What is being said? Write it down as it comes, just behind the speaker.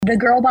The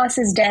girl boss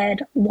is dead.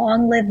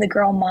 Long live the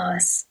girl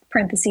moss,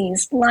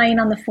 parentheses, lying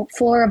on the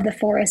floor of the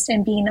forest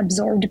and being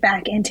absorbed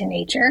back into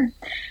nature.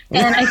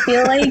 And I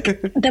feel like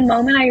the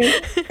moment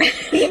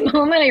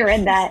I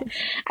read that,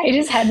 I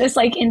just had this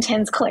like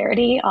intense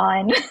clarity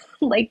on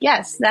like,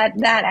 yes, that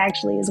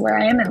actually is where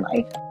I am in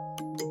life.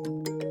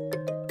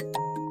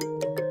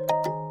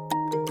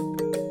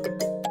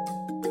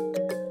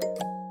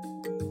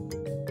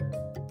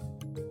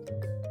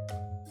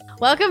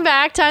 Welcome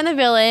back to I'm the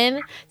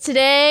Villain.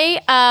 Today,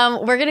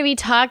 we're going to be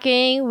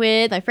talking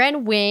with my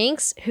friend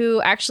Winks,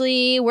 who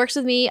actually works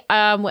with me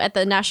at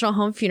the National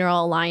Home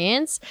Funeral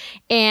Alliance.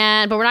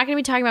 But we're not going to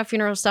be talking about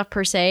funeral stuff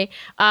per se.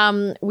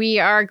 We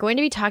are going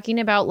to be talking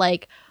about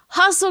like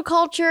hustle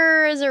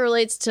culture as it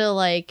relates to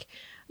like,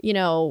 you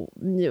know,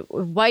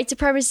 white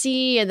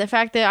supremacy and the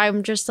fact that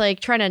I'm just like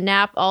trying to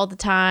nap all the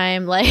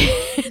time. Like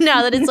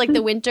now that it's like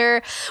the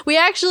winter, we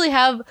actually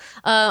have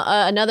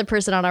another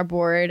person on our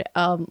board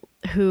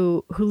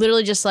who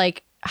literally just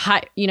like,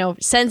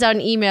 sends out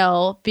an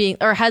email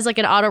or has like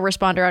an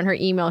autoresponder on her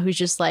email who's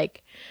just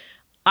like,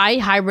 I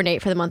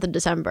hibernate for the month of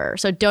December.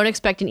 So don't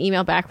expect an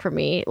email back from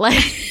me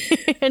like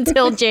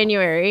until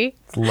January.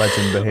 It's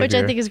legend behavior. Which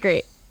I think is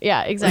great.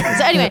 Yeah, exactly.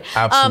 So anyway,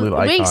 absolute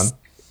icon. Winks,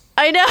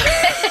 I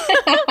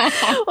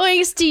know.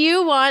 Winks, do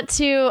you want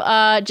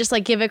to just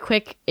like give a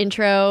quick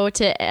intro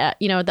to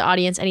the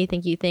audience?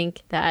 Anything you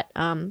think that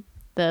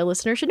the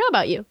listener should know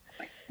about you?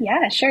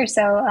 Yeah, sure.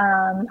 So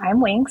I'm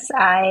Winks.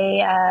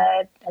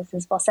 I, as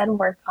Isabel said,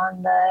 work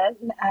on the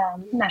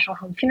National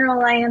Home Funeral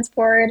Alliance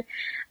board.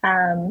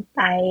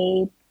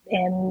 I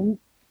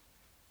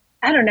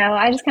don't know.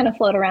 I just kind of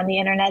float around the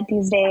internet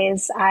these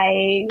days.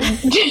 My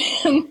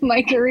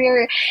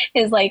career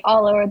is like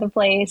all over the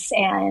place.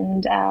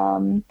 And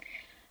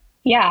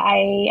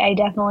I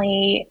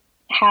definitely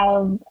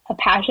have a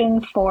passion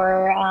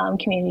for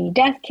community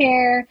death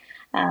care.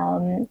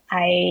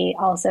 I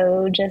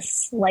also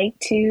just like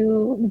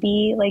to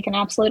be like an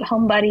absolute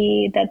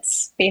homebody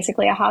that's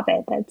basically a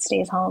hobbit that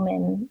stays home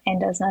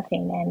and does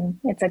nothing. And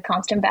it's a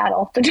constant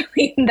battle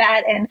between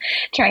that and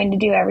trying to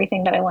do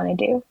everything that I want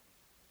to do.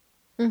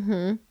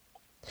 Mm-hmm.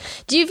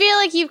 Do you feel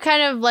like you've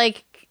kind of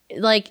like,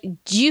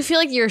 do you feel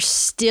like you're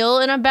still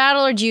in a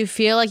battle, or do you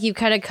feel like you've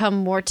kind of come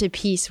more to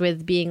peace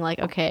with being like,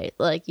 okay,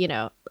 like,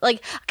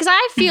 like, because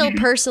I feel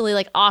personally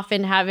like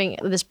often having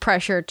this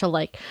pressure to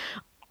like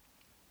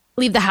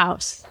leave the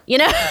house,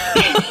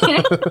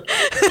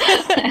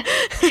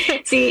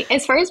 See,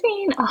 as far as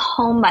being a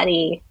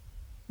homebody,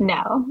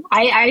 no,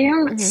 I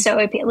am so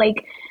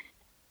like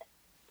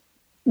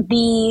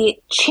the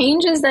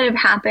changes that have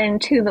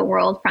happened to the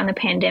world from the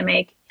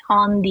pandemic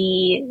on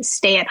the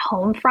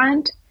stay-at-home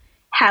front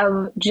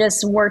have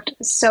just worked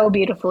so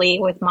beautifully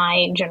with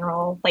my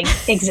general like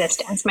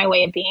existence, my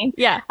way of being.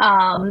 Yeah.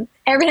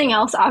 Everything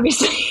else,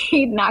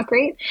 obviously not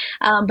great.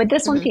 But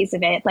this one piece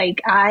of it,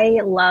 like I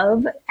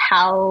love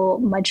how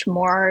much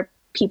more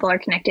people are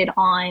connected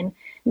on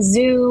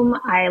Zoom.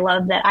 I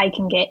love that I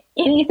can get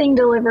anything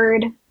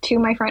delivered to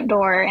my front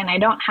door and I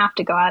don't have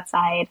to go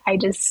outside. I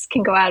just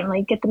can go out and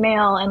like get the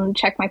mail and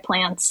check my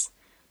plants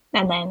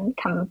and then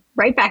come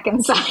right back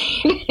inside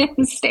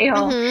and stay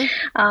home.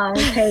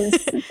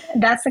 Because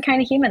that's the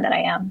kind of human that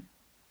I am.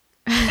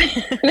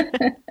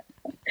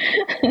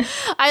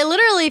 I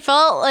literally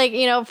felt like,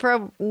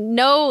 for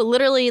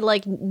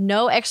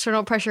no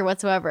external pressure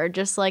whatsoever.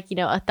 Just like,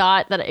 a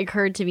thought that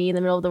occurred to me in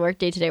the middle of the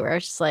workday today where I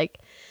was just like,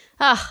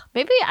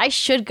 maybe I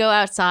should go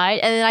outside.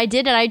 And then I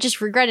did, and I just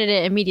regretted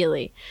it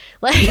immediately.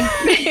 Like,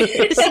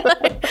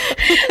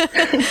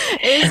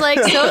 it's like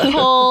so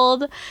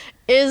cold.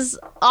 Is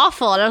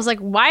awful, and I was like,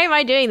 why am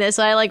I doing this?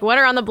 So I like went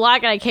around the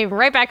block and I came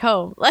right back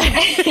home.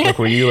 Like,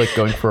 were you like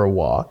going for a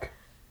walk?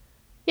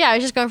 Yeah, I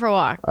was just going for a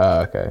walk.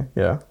 Okay,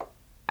 yeah.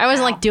 I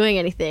wasn't like doing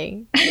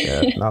anything.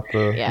 Yeah, not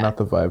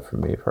the vibe for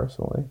me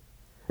personally.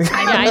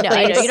 I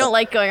know. You don't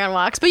like going on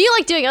walks, but you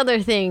like doing other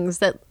things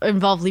that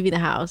involve leaving the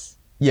house.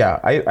 Yeah,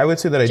 I would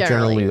say that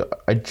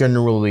I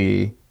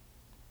generally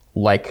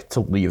like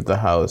to leave the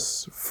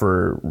house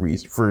for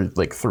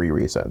like 3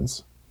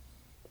 reasons,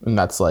 and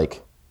that's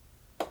like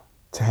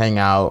to hang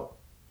out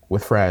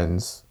with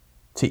friends,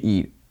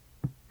 to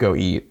go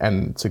eat,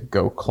 and to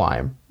go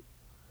climb.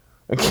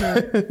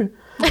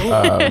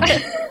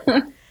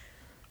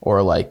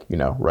 Or like,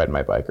 ride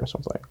my bike or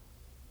something.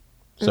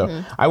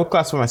 So I would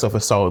classify myself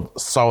as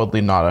solidly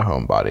not a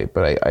homebody,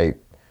 but I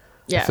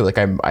feel like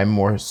I'm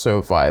more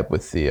so vibe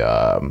with the,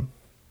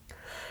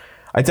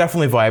 I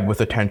definitely vibe with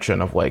the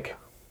tension of like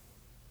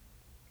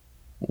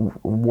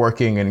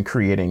working and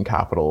creating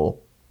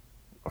capital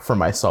for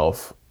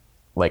myself,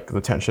 like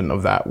the tension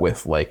of that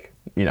with like,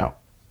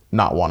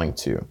 not wanting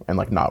to, and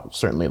like not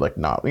certainly like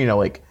not,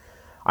 like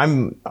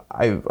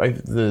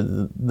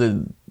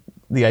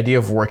the idea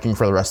of working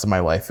for the rest of my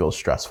life feels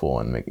stressful,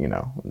 and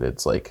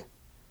it's like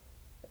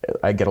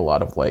I get a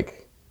lot of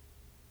like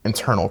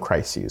internal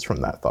crises from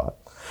that thought.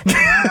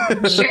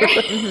 Sure.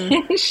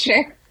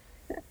 Sure.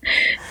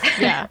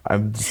 Yeah.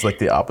 I'm just like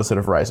the opposite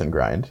of rise and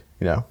grind,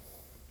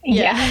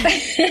 Yeah.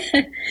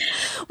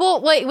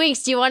 Well, wait,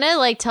 Winks, do you want to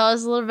like tell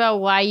us a little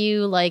about why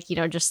you like,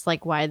 just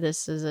like why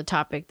this is a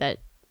topic that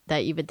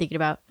you've been thinking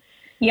about?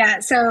 Yeah.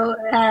 So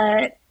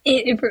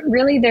it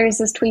really, there's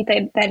this tweet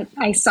that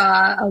I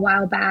saw a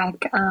while back,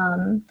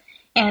 and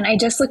I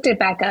just looked it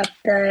back up.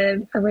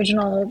 The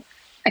original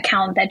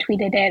account that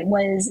tweeted it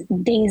was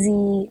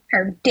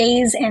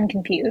Dazed and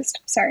Confused.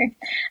 Sorry.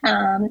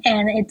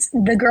 And it's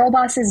 "The girl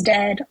boss is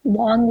dead.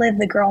 Long live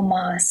the girl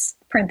moss."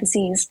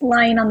 Parentheses,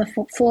 lying on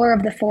the floor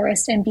of the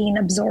forest and being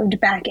absorbed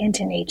back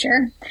into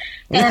nature.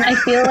 And I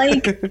feel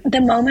like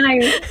the moment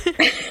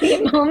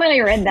I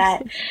read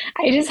that,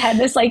 I just had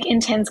this like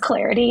intense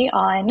clarity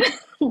on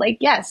like,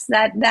 yes,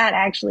 that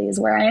actually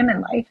is where I am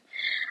in life.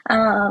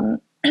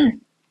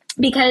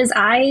 Because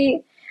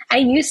I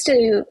used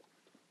to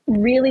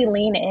really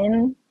lean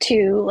in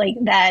to like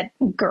that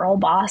girl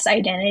boss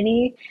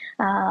identity.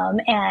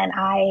 And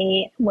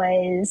I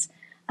was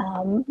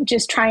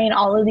just trying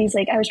all of these,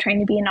 like I was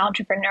trying to be an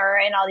entrepreneur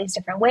in all these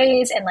different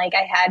ways. And like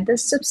I had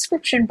this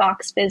subscription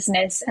box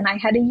business and I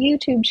had a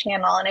YouTube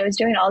channel and I was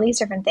doing all these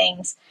different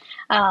things.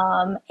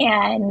 And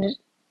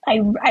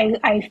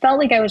I felt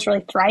like I was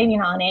really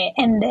thriving on it.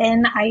 And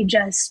then I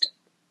just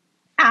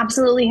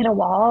absolutely hit a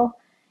wall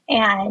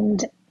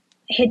and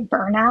hit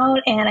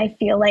burnout. And I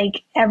feel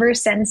like ever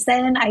since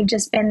then, I've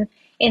just been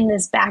in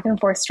this back and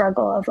forth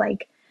struggle of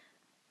like,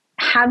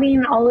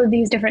 having all of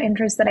these different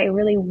interests that I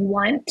really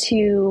want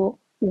to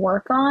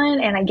work on.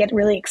 And I get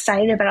really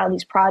excited about all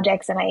these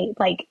projects and I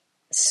like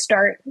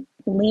start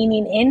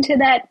leaning into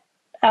that,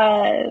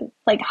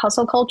 like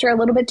hustle culture a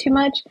little bit too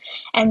much.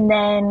 And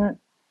then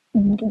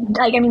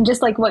like, I mean,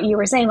 just like what you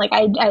were saying, like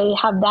I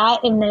have that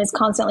and then it's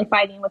constantly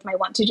fighting with my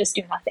want to just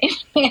do nothing.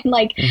 And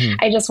like,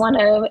 I just want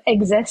to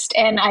exist.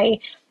 And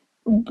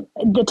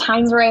the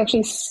times where I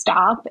actually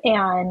stop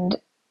and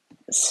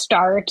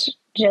start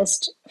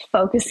just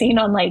focusing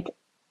on like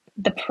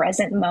the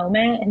present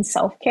moment and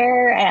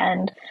self-care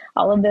and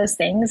all of those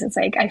things, it's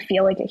like I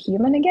feel like a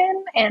human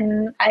again.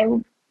 And I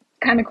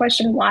kind of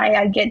question why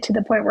I get to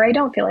the point where I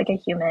don't feel like a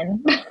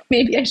human.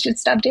 Maybe I should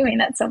stop doing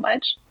that so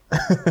much.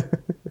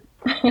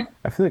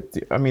 I feel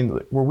like, I mean,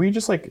 were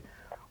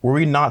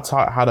we not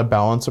taught how to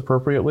balance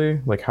appropriately?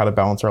 Like how to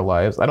balance our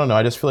lives? I don't know.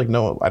 I just feel like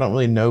I don't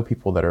really know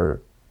people that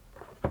are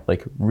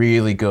like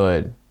really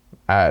good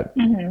at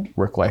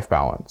work-life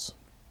balance.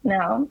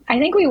 No, I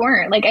think we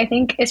weren't. Like, I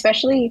think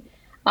especially,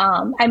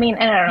 I mean,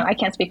 and I don't know, I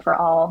can't speak for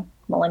all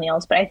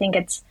millennials, but I think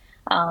it's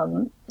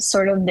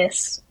sort of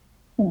this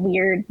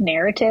weird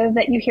narrative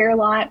that you hear a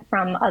lot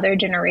from other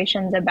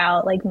generations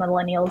about like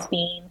millennials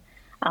being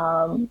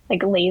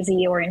like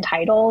lazy or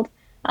entitled,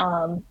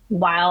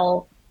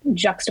 while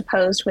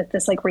juxtaposed with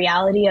this like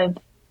reality of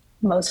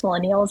most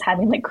millennials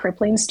having like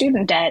crippling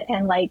student debt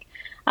and like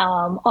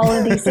all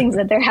of these things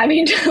that they're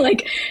having to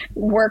like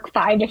work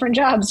 5 different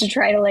jobs to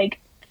try to like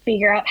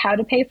figure out how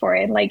to pay for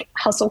it. Like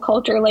hustle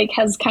culture like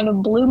has kind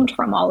of bloomed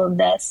from all of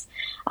this.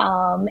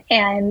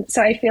 And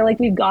so I feel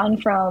like we've gone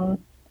from,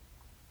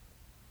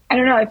 I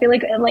don't know, I feel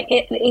like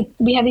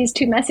we have these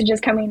two messages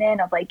coming in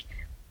of like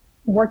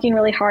working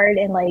really hard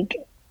and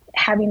like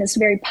having this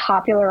very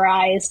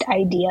popularized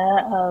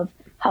idea of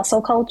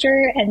hustle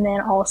culture. And then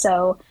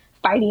also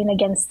fighting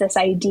against this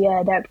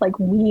idea that like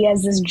we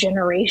as this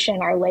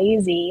generation are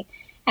lazy.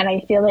 And I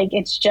feel like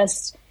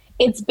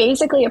it's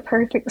basically a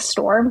perfect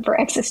storm for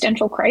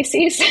existential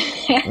crises.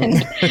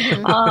 And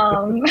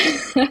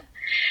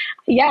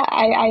yeah,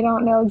 I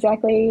don't know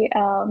exactly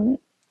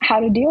how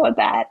to deal with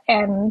that.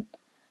 And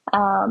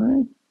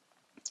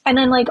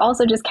then like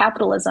also just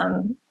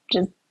capitalism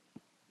just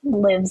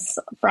lives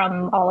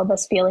from all of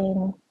us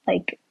feeling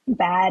like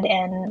bad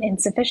and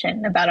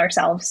insufficient about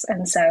ourselves.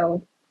 And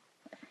so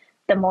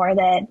the more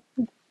that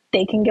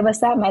they can give us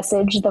that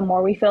message, the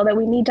more we feel that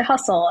we need to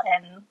hustle,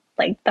 and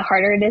like the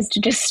harder it is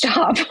to just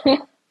stop. I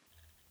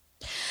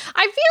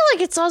feel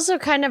like it's also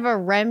kind of a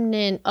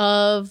remnant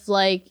of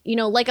like,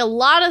 like a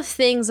lot of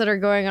things that are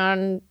going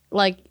on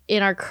like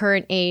in our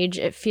current age.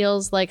 It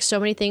feels like so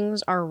many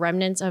things are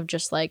remnants of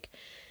just like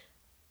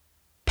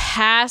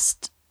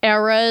past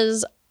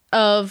eras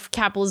of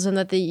capitalism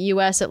that the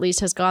US at least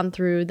has gone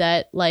through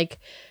that like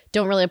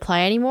don't really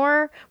apply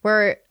anymore,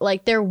 where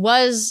like there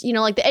was,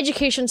 like the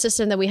education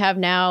system that we have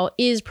now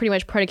is pretty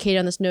much predicated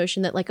on this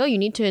notion that like, oh, you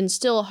need to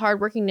instill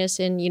hardworkingness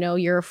in,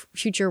 your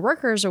future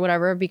workers or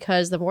whatever,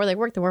 because the more they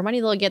work, the more money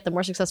they'll get, the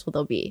more successful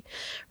they'll be.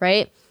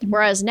 Right. Mm-hmm.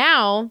 Whereas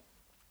now,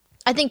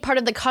 I think part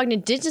of the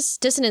cognitive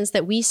dissonance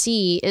that we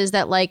see is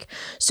that like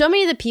so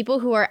many of the people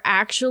who are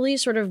actually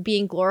sort of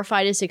being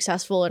glorified as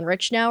successful and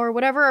rich now or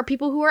whatever are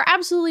people who are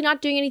absolutely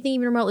not doing anything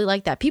even remotely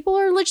like that. People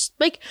are just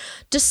like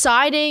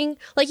deciding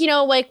like,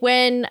 like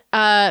when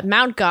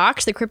Mt.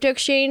 Gox, the crypto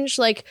exchange,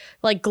 like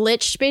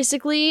glitched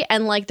basically.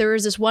 And like there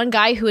was this one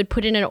guy who had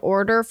put in an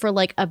order for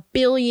like 1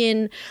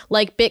 billion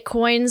like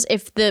Bitcoins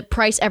if the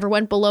price ever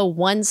went below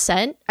 1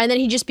 cent. And then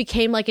he just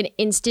became like an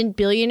instant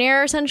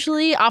billionaire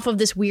essentially off of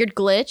this weird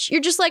glitch. You're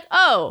just like,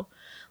 oh,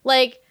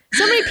 like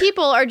so many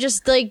people are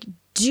just like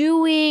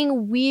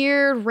doing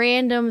weird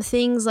random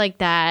things like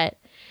that,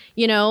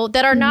 you know,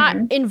 that are not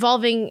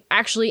involving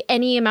actually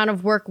any amount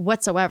of work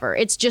whatsoever.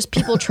 It's just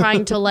people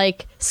trying to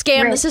like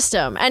scam the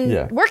system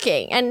and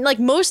working. And like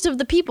most of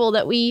the people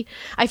that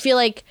I feel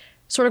like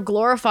sort of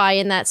glorify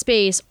in that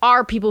space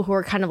are people who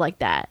are kind of like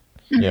that.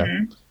 Yeah.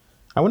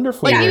 I wonder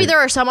if like maybe there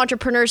are some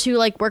entrepreneurs who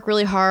like work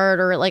really hard,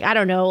 or like, I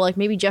don't know, like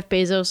maybe Jeff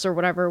Bezos or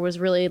whatever was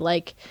really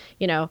like,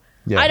 you know,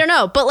 I don't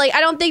know. But like,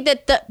 I don't think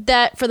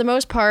that for the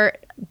most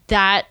part,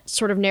 that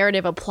sort of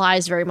narrative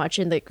applies very much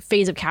in the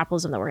phase of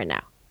capitalism that we're in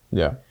now.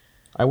 Yeah.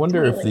 I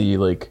wonder if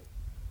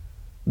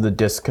the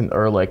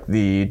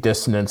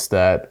dissonance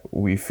that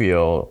we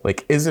feel,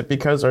 like, is it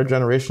because our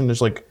generation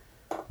is like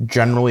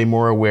generally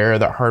more aware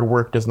that hard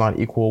work does not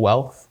equal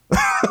wealth?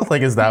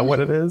 Like, is that what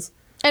it is?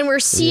 And we're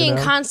seeing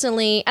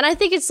constantly, and I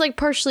think it's like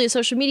partially a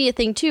social media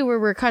thing too, where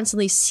we're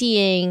constantly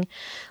seeing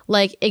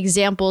like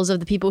examples of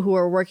the people who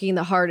are working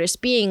the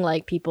hardest being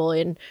like people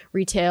in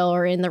retail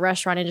or in the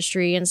restaurant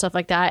industry and stuff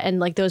like that.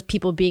 And like those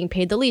people being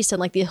paid the least, and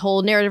like the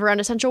whole narrative around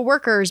essential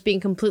workers being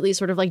completely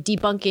sort of like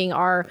debunking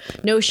our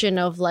notion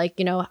of like,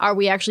 you know, are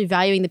we actually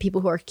valuing the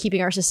people who are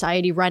keeping our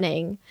society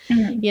running,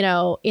 you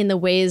know, in the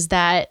ways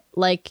that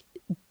like,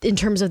 in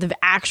terms of the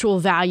actual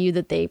value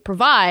that they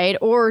provide,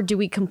 or do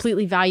we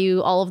completely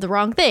value all of the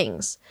wrong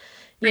things?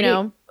 You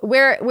know,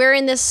 we're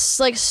in this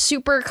like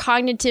super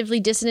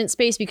cognitively dissonant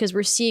space because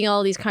we're seeing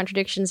all these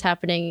contradictions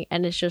happening,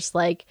 and it's just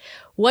like,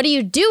 what do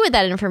you do with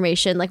that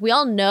information? Like, we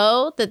all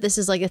know that this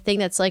is like a thing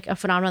that's like a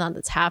phenomenon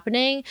that's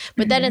happening,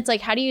 but then it's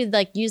like, how do you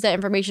like use that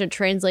information to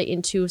translate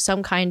into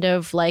some kind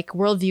of like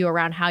worldview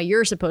around how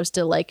you're supposed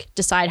to like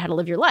decide how to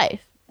live your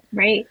life?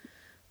 Right.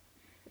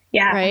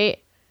 Yeah.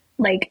 Right.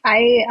 Like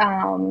I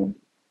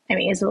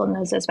mean, Isabel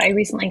knows this, but I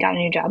recently got a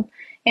new job,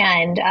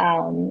 and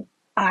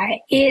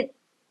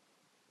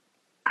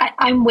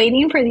I'm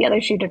waiting for the other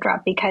shoe to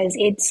drop, because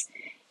it's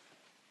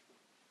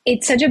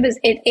such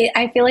a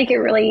I feel like it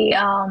really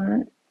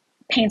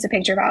paints a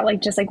picture about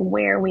like just like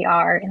where we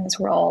are in this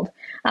world,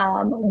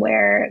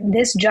 where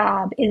this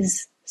job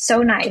is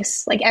so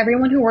nice. Like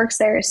everyone who works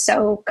there is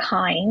so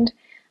kind.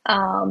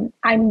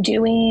 I'm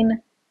doing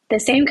the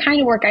same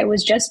kind of work I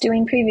was just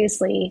doing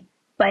previously,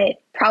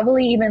 but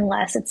probably even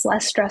less. It's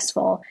less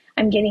stressful.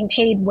 I'm getting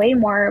paid way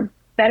more,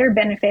 better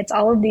benefits,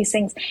 all of these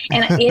things.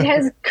 And it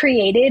has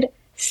created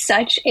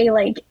such a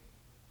like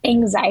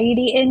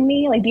anxiety in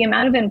me, like the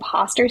amount of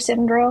imposter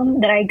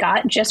syndrome that I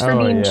got just for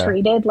being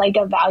treated like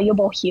a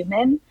valuable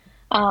human.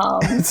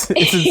 It's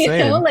insane. You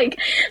know, like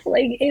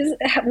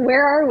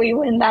where are we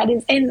when that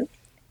is? And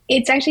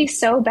it's actually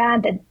so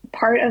bad that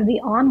part of the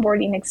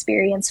onboarding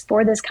experience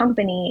for this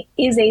company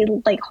is a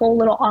like whole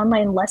little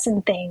online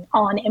lesson thing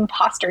on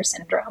imposter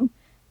syndrome,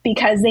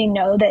 because they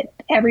know that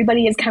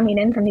everybody is coming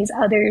in from these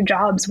other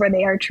jobs where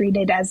they are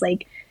treated as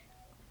like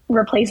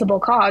replaceable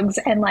cogs.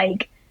 And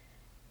like,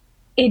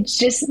 it's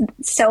just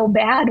so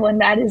bad when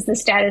that is the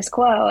status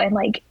quo. And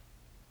like,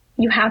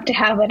 you have to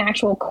have an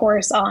actual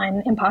course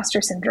on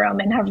imposter syndrome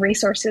and have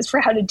resources for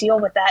how to deal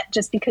with that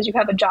just because you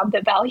have a job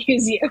that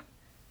values you.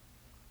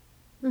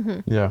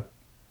 Yeah.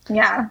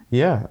 Yeah.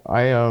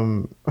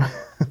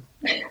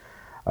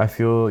 I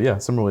feel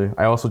similarly.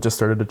 I also just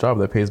started a job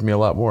that pays me a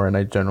lot more, and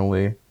I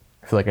generally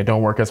feel like I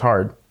don't work as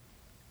hard.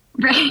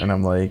 Right. And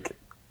I'm like,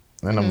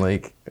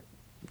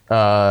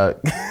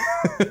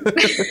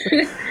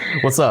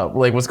 what's up?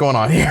 Like, what's going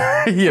on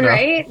here? You know?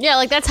 Right? Yeah,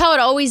 like that's how it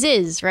always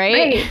is,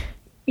 right?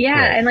 Yeah,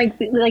 right. And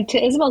like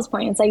to Isabel's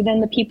point, it's like then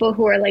the people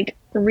who are like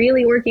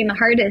really working the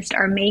hardest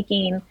are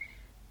making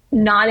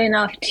not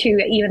enough to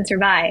even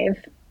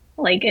survive,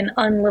 like an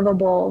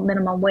unlivable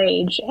minimum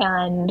wage,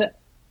 and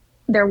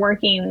they're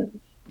working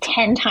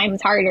 10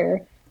 times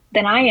harder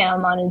than I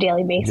am on a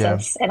daily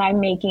basis, and I'm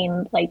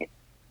making like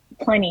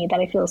plenty that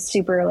I feel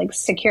super like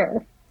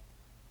secure.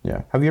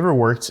 Yeah. Have you ever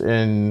worked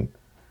in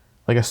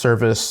like a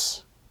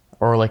service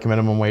or like a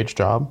minimum wage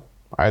job?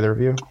 Either of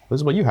you?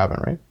 Isabel, you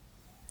haven't, right?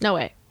 No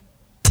way.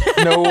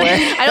 No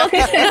way. I don't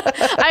think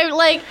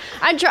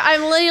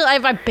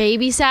I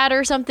babysat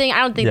or something. I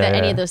don't think that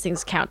any of those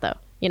things count though,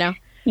 you know?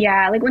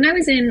 Yeah, like when I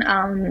was in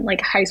like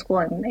high school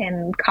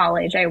and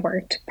college, I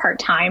worked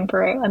part-time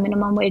for a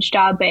minimum wage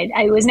job, but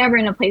I was never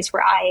in a place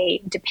where I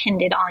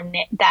depended on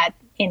that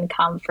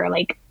income for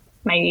like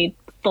my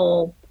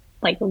full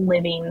like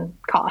living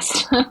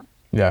cost.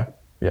 Yeah.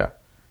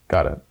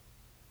 Got it.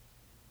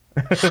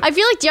 I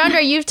feel like,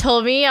 DeAndre, you've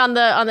told me on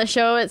the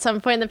show at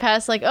some point in the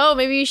past, like, oh,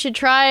 maybe you should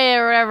try it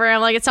or whatever.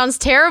 I'm like, it sounds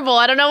terrible.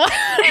 I don't know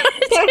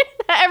why.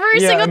 Every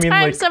single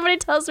time like, somebody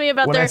tells me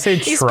about their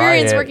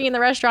experience working in the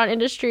restaurant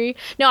industry.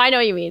 No, I know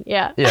what you mean.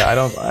 Yeah. Yeah, I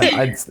don't.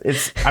 It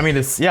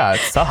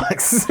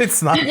sucks.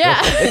 It's not.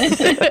 Yeah.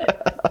 Good.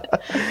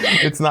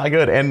 It's not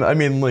good. And I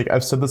mean, like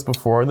I've said this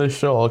before on this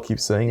show. I'll keep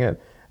saying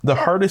it. The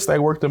hardest I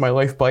worked in my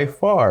life by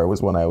far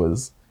was when I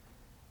was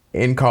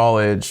in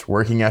college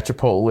working at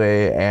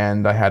Chipotle,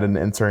 and I had an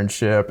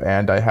internship,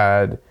 and I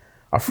had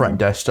a front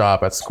desk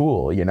job at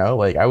school. You know,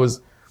 like I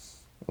was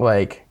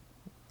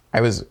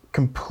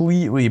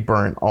completely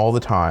burnt all the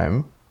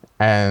time.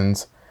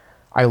 And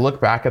I look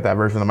back at that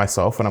version of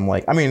myself and I'm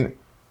like, I mean,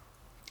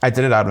 I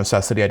did it out of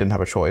necessity. I didn't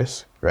have a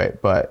choice, right?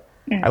 But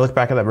I look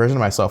back at that version of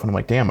myself and I'm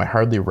like, damn, I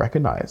hardly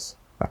recognize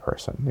that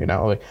person, you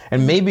know? Like,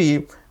 and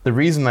maybe the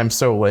reason I'm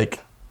so like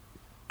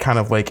kind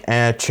of like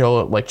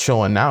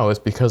chilling now is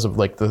because of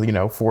like the, you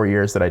know, 4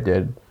 years that I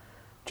did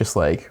just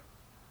like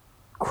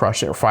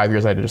crushing, or 5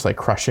 years I did just like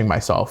crushing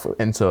myself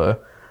into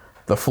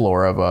the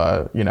floor of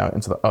a, you know,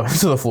 into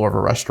the floor of a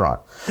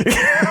restaurant.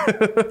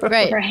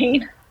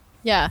 Right.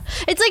 Yeah.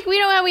 It's like, we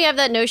know how we have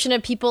that notion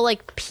of people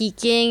like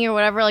peaking or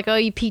whatever, like, oh,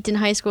 you peaked in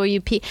high school, you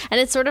peaked. And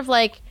it's sort of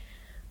like,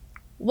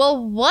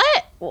 well,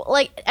 what?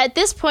 Like, at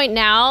this point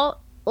now,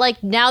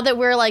 like, now that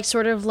we're like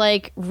sort of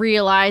like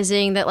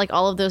realizing that like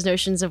all of those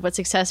notions of what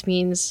success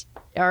means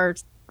are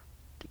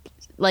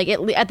like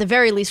at the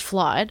very least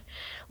flawed.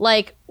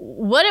 Like,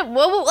 what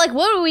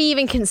do we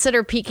even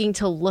consider peaking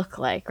to look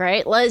like,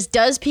 right?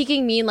 Does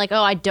peaking mean like,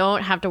 oh, I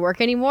don't have to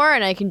work anymore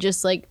and I can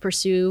just like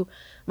pursue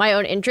my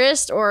own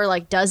interest? Or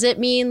like, does it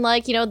mean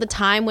like, you know, the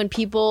time when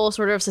people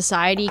sort of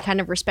society kind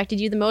of respected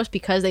you the most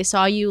because they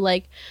saw you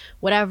like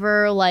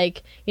whatever,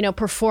 like, you know,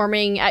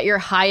 performing at your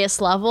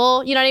highest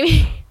level, you know what I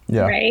mean?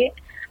 Yeah. Right.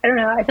 I don't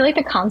know. I feel like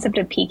the concept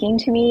of peaking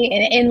to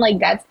me, and like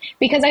that's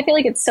because I feel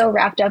like it's so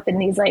wrapped up in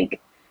these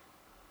like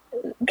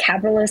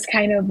capitalist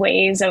kind of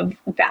ways of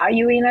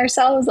valuing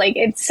ourselves. Like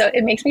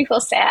it makes me feel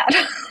sad.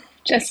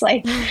 Just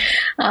like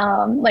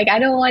I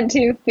don't want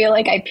to feel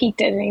like I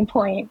peaked at any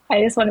point.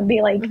 I just want to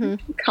be like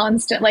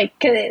constant, like,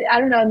 I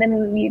don't know. And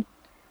then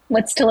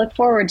what's to look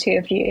forward to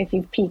if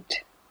you've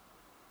peaked.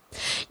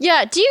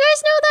 Yeah. Do you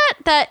guys know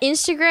that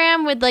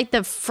Instagram with like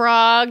the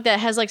frog that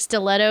has like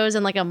stilettos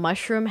and like a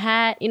mushroom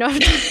hat? You know what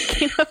I'm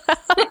talking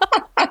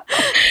about?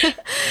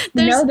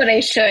 No, but I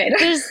should.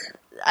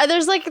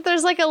 There's like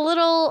a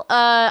little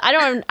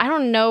I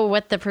don't know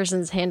what the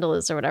person's handle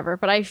is or whatever,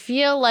 but I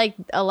feel like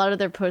a lot of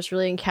their posts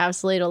really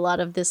encapsulate a lot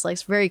of this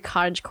like very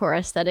cottagecore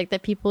aesthetic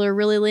that people are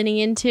really leaning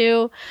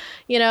into,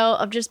 you know,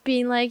 of just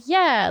being like,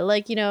 yeah,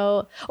 like, you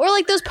know, or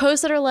like those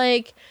posts that are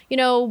like, you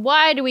know,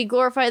 why do we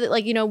glorify that,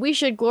 like, you know, we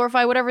should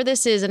glorify whatever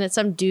this is, and it's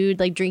some dude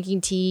like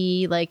drinking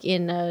tea like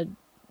in a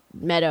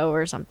meadow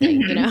or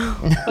something, you know,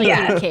 like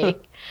eating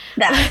cake.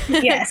 That,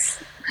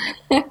 yes.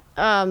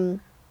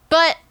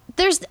 But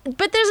there's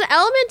an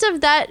element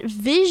of that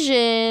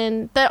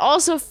vision that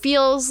also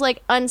feels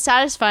like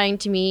unsatisfying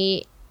to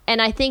me.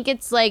 And I think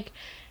it's like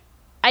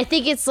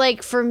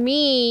for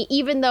me,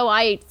 even though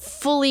I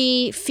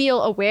fully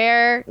feel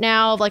aware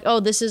now of like, oh,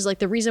 this is like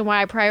the reason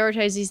why I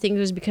prioritize these things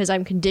is because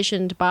I'm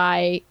conditioned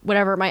by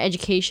whatever my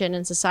education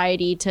and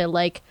society to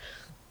like,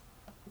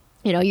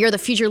 you know, you're the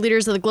future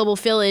leaders of the global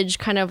village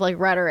kind of like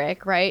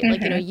rhetoric, right?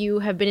 Like, you know, you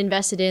have been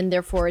invested in,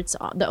 therefore it's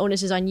the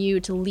onus is on you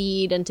to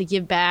lead and to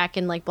give back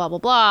and like blah, blah,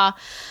 blah.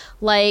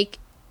 Like,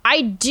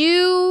 I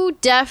do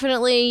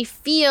definitely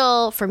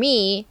feel, for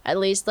me at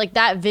least, like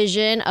that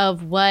vision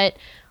of what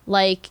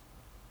like,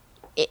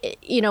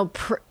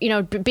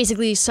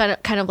 basically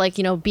kind of like,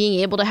 you know, being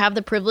able to have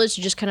the privilege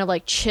to just kind of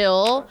like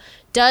chill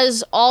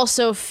does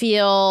also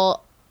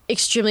feel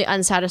extremely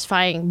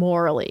unsatisfying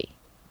morally.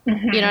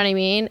 You know what I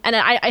mean? And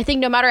I think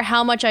no matter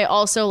how much I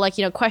also like,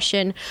 you know,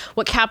 question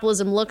what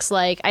capitalism looks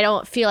like, I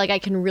don't feel like I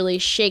can really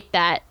shake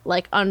that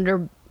like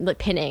under the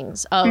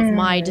pinnings of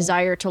my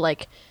desire to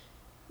like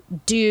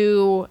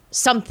do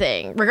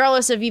something,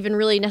 regardless of even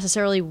really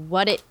necessarily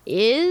what it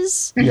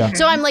is. Yeah.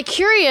 So I'm like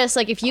curious,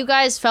 like if you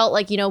guys felt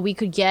like, you know, we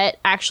could get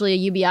actually a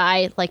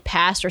UBI like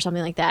passed or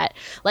something like that,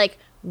 like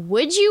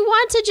would you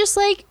want to just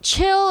like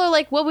chill, or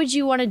like what would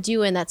you want to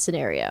do in that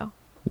scenario?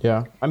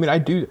 Yeah. I mean,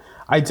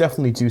 I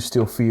definitely do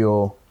still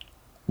feel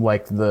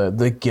like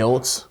the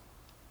guilt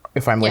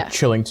if I'm like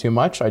chilling too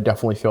much. I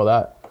definitely feel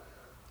that.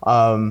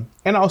 And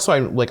also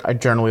I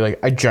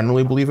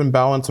generally believe in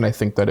balance, and I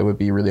think that it would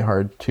be really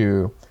hard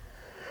to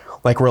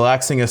like,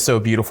 relaxing is so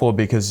beautiful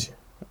because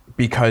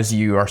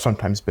you are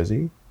sometimes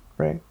busy,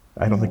 right?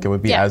 I don't think it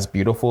would be as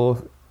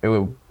beautiful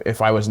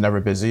if I was never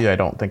busy. I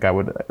don't think I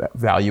would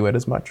value it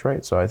as much,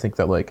 right? So I think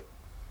that like,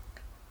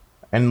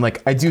 and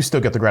like I do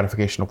still get the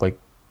gratification of like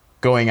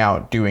going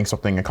out, doing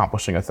something,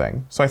 accomplishing a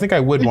thing. So I think I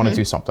would want to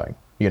do something,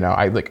 you know.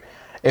 I like,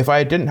 if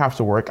I didn't have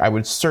to work, I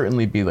would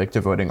certainly be like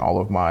devoting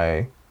all of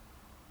my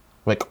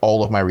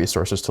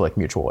resources to like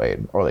mutual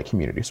aid or like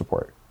community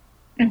support,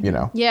 you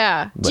know.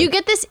 Yeah. Like, do you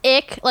get this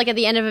ick like at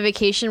the end of a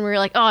vacation where you're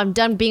like, oh, I'm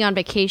done being on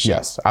vacation?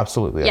 Yes,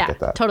 absolutely. I get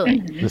that.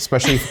 Totally.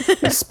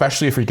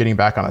 Especially if you're getting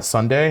back on a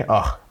Sunday.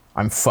 Oh,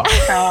 I'm fucked.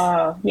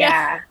 Oh,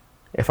 yeah.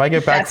 If I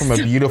get back from a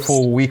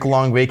beautiful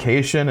week-long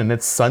vacation and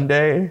it's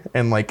Sunday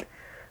and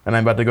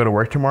I'm about to go to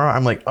work tomorrow,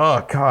 I'm like,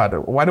 oh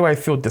God, why do I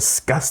feel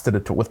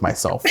disgusted with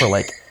myself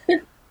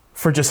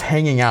for just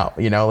hanging out?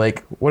 You know,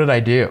 like, what did I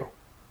do?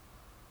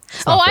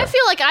 I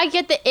feel like I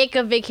get the ick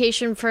of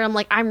vacation from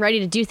like, I'm ready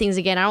to do things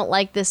again. I don't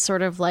like this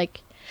sort of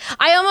like,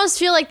 I almost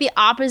feel like the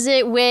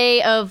opposite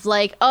way of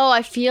like, oh,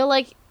 I feel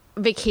like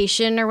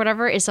vacation or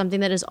whatever is something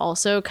that is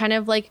also kind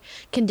of like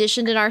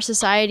conditioned in our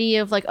society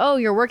of like, oh,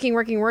 you're working,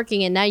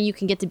 and now you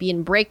can get to be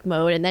in break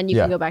mode and then you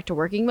can go back to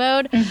working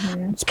mode.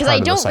 Because I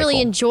don't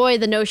really enjoy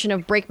the notion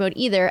of break mode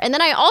either. And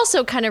then I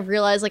also kind of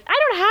realized like I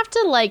don't have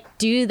to like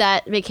do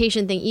that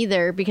vacation thing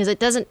either because it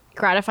doesn't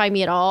gratify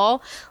me at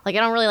all. Like I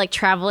don't really like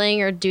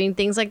traveling or doing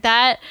things like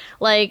that.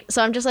 Like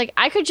so I'm just like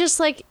I could just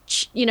like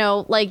you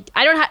know like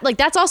I don't have like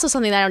that's also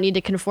something that I don't need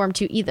to conform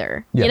to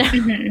either. Yeah.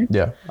 You know?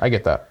 Yeah, I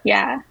get that.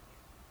 Yeah.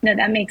 No,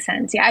 that makes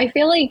sense. Yeah, I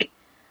feel like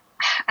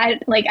I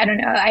don't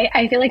know.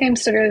 I feel like I'm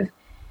sort of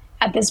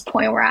at this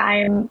point where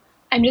I'm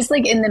just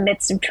like in the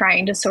midst of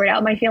trying to sort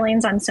out my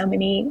feelings on so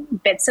many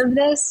bits of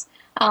this.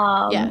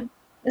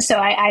 So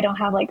I don't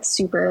have like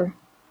super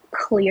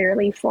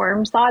clearly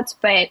formed thoughts,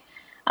 but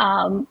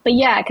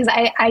yeah, because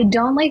I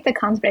don't like the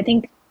concept. I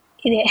think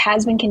it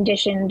has been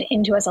conditioned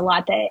into us a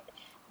lot that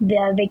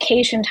the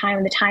vacation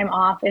time, the time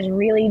off is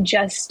really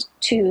just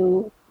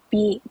to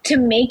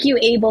make you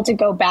able to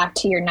go back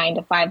to your 9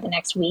 to 5 the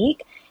next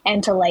week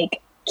and to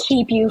like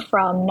keep you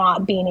from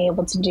not being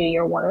able to do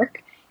your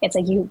work. It's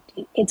like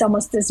it's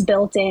almost this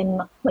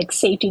built-in like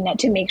safety net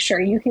to make sure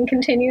you can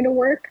continue to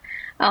work.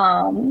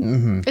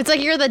 It's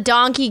like you're the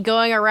donkey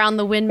going around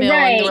the windmill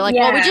and we're like,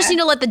 yeah. well, we just need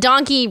to let the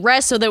donkey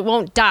rest so that it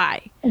won't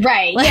die.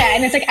 Right. Yeah.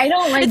 And it's like, I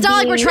don't like it's not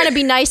like we're trying to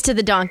be nice to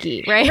the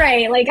donkey, right?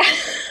 Right. Like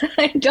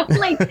I don't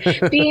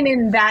like being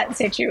in that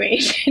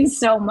situation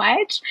so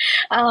much.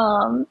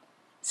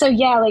 So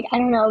yeah, like, I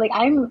don't know, like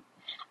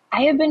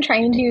I have been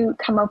trying to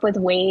come up with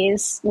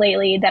ways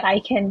lately that I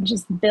can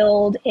just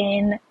build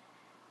in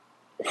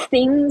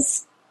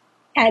things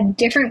at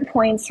different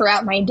points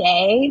throughout my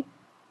day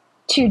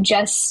to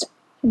just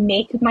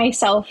make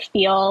myself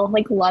feel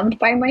like loved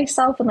by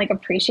myself and like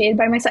appreciated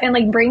by myself and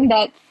like bring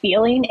that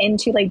feeling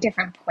into like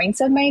different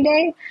points of my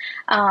day.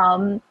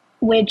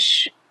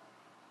 Which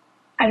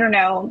I don't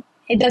know,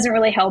 it doesn't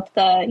really help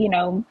the, you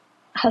know,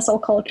 hustle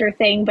culture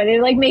thing, but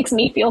it like makes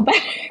me feel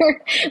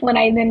better when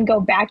I then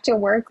go back to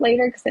work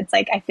later. Cause it's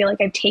like, I feel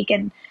like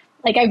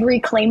I've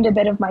reclaimed a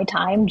bit of my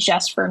time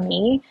just for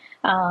me.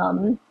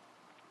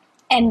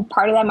 And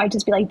part of that might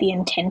just be like the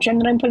intention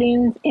that I'm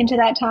putting into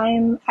that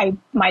time. I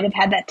might have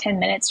had that 10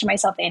 minutes to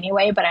myself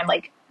anyway, but I'm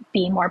like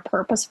being more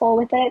purposeful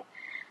with it.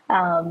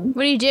 What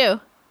do you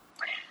do?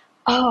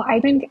 Oh,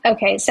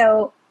 okay.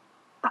 So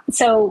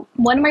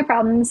one of my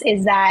problems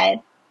is that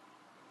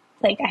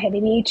like I have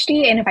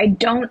ADHD, and if I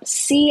don't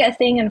see a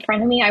thing in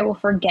front of me, I will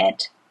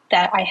forget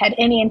that I had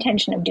any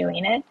intention of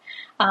doing it.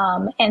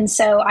 And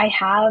so I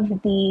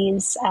have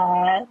these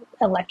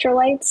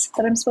electrolytes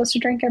that I'm supposed to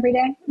drink every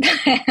day.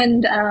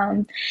 And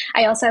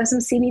I also have some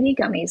CBD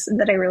gummies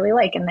that I really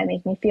like and that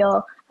make me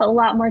feel a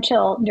lot more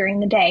chill during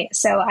the day.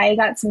 So I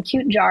got some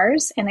cute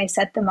jars and I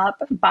set them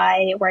up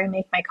by where I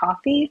make my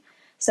coffee.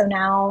 So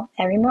now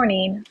every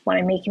morning when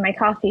I'm making my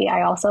coffee,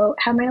 I also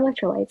have my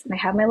electrolytes and I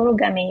have my little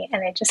gummy,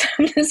 and I just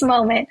have this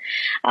moment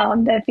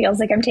that feels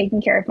like I'm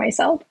taking care of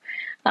myself.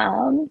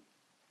 And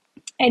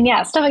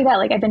yeah, stuff like that.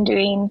 Like I've been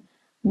doing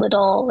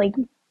little like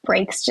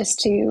breaks just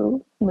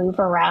to move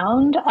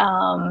around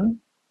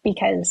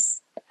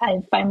because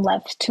if I'm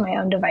left to my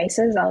own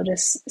devices, I'll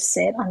just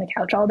sit on the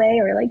couch all day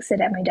or like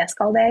sit at my desk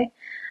all day.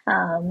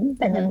 And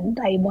then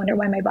I wonder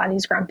why my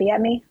body's grumpy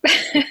at me.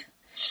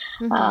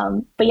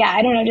 But yeah,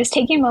 I don't know, just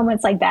taking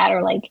moments like that,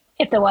 or like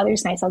if the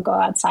weather's nice, I'll go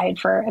outside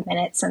for a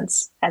minute,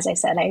 since as I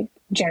said, I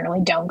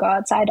generally don't go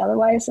outside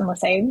otherwise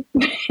unless I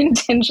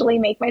intentionally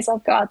make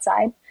myself go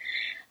outside.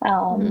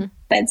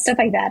 But stuff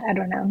like that, I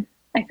don't know.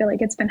 I feel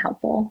like it's been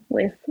helpful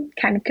with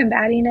kind of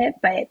combating it,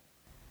 but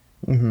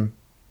I don't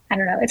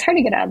know. It's hard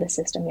to get out of the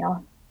system,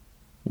 y'all.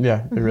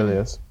 Yeah, it really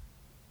is.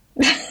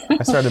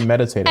 I started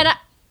meditating.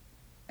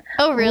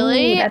 Oh,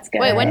 really? Ooh, that's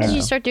good. Wait, when did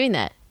you start doing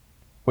that?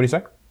 What do you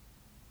say?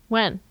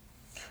 When?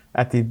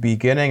 At the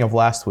beginning of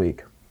last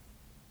week.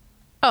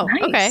 Oh,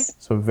 Nice. Okay.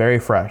 So very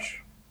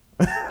fresh.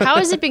 How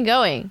has it been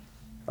going?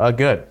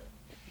 Good.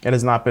 It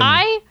has not been.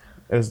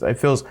 It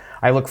feels.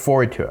 I look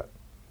forward to it.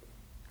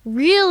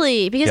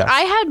 Really? Because Yes.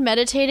 I had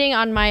meditating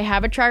on my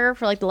habit tracker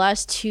for like the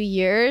last 2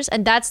 years,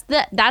 and that's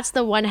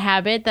the one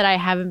habit that I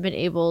haven't been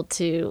able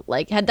to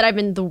that I've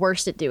been the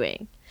worst at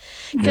doing.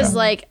 Because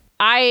like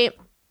I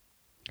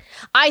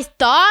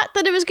thought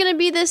that it was gonna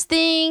be this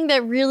thing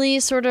that really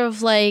sort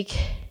of like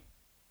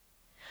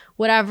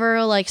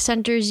whatever like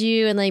centers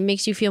you and like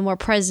makes you feel more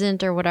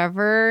present or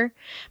whatever.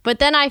 But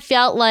then I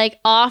felt like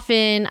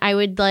often I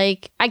would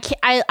like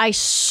I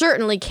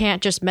certainly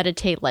can't just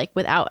meditate like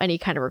without any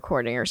kind of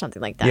recording or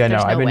something like that. Yeah,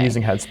 There's no, I've been way.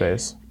 using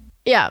Headspace.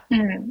 Yeah.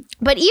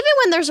 But even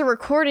when there's a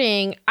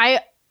recording, I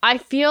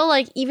feel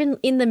like even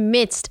in the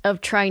midst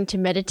of trying to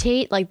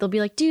meditate, like they'll be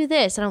like, do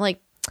this. And I'm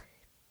like,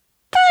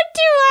 but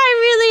do I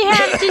really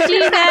have to do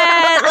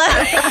that?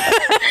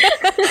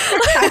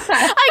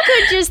 I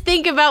could just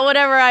think about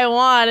whatever I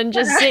want and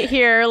just sit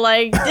here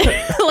like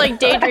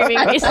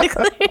daydreaming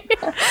basically.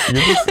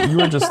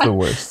 You are just the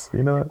worst.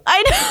 You know that?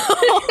 I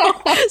know.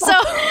 So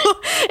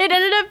it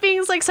ended up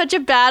being like such a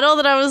battle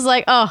that I was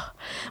like, oh,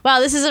 wow,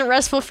 this isn't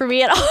restful for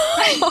me at all.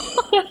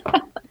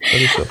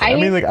 I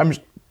mean, like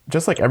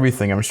just like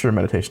everything, I'm sure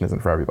meditation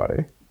isn't for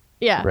everybody.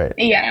 Yeah. Right.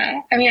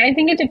 Yeah. I mean, I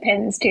think it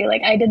depends too.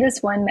 Like I did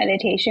this one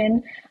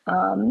meditation.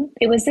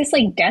 It was this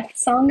like death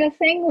sangha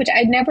thing, which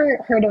I'd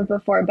never heard of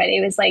before, but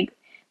it was like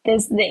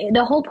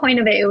the whole point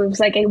of it, it was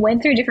like, it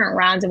went through different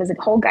rounds. It was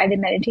a whole guided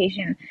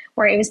meditation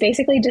where it was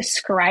basically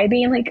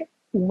describing like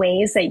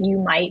ways that you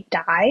might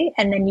die.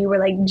 And then you were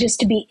like, just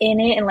to be in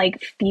it and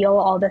like feel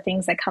all the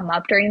things that come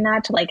up during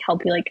that to like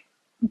help you like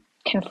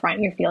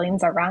confront your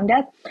feelings around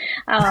death.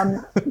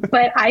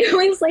 But I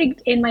was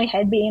like in my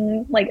head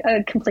being like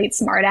a complete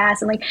smart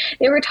ass. And like,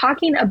 they were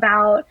talking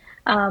about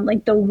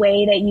like the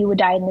way that you would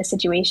die in this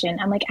situation.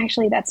 I'm like,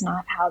 actually, that's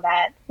not how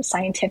that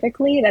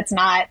scientifically, that's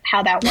not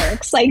how that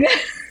works. Like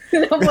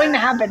that wouldn't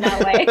happen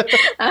that way.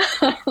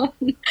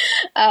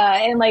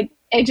 And like,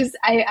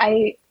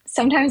 I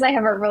sometimes I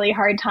have a really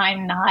hard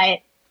time not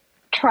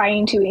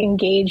trying to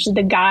engage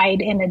the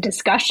guide in a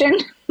discussion.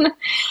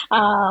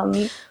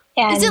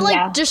 And is it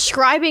like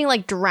describing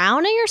like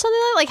drowning or something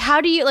like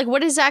how do you like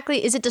what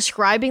exactly is it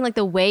describing like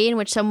the way in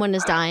which someone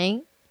is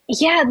dying?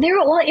 Yeah,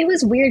 it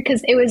was weird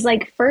because it was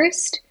like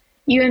first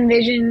you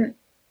envision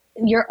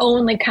your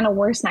own like kind of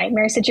worst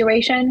nightmare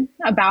situation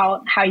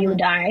about how you would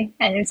die,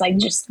 and it's like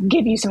just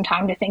give you some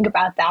time to think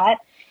about that,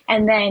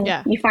 and then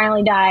you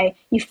finally die,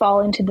 you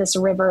fall into this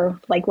river,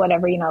 like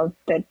whatever, you know,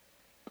 the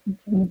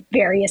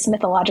various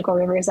mythological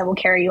rivers that will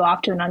carry you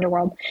off to an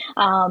underworld.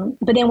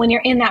 But then when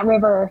you're in that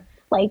river,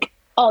 like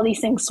all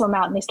these things swim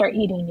out and they start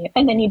eating you,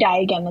 and then you die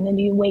again, and then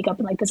you wake up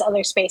in like this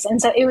other space.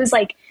 And so it was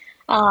like,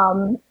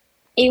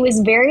 it was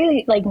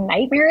very like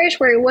nightmarish,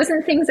 where it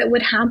wasn't things that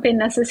would happen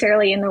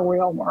necessarily in the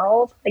real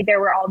world. Like there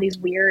were all these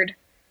weird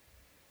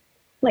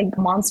like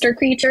monster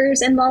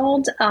creatures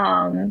involved.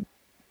 And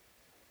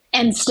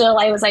still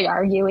I was like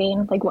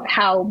arguing like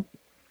how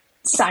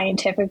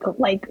scientific,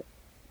 like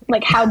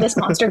how this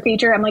monster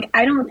creature, I'm like,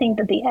 I don't think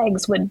that the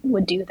eggs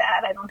would do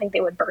that. I don't think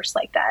they would burst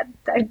like that.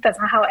 That's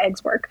not how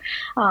eggs work.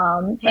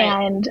 Right.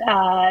 And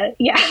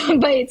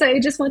but so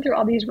it just went through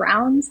all these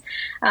rounds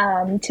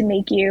to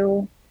make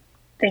you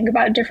think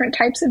about different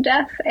types of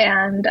death.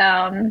 And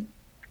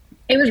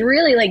it was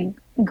really like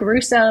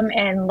gruesome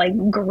and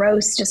like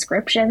gross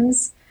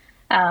descriptions.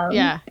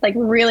 Like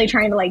really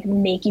trying to like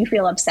make you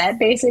feel upset,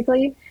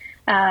 basically.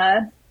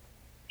 It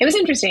was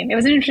interesting. It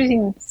was an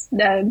interesting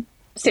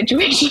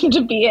situation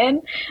to be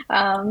in.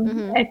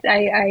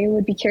 I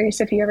would be curious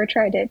if you ever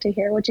tried it to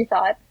hear what you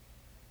thought.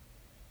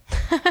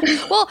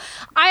 Well,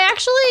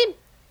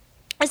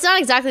 it's not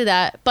exactly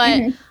that,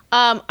 but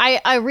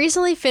I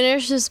recently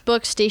finished this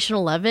book, Station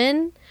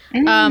 11.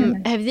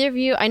 Have either of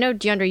you, I know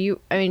DeAndre,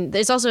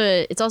 it's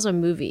also a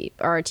movie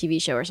or a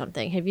TV show or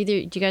something. Do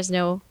you guys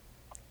know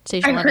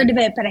Station 11? I've heard of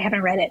it, but I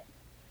haven't read it.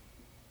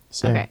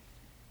 Same. Okay.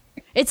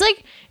 It's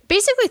like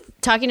basically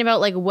talking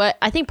about like what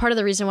I think part of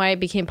the reason why it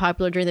became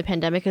popular during the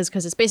pandemic is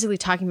because it's basically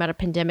talking about a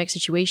pandemic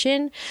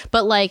situation,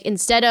 but like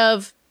instead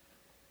of,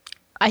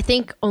 I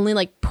think only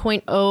like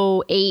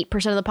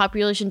 0.08% of the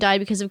population died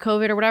because of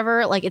COVID or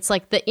whatever, like it's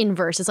like the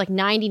inverse. It's like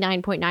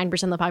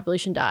 99.9% of the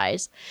population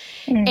dies,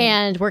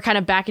 and we're kind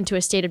of back into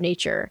a state of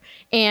nature.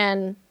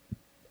 And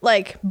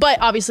like, but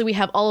obviously we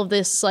have all of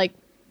this like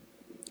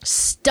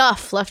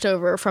stuff left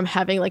over from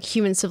having like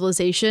human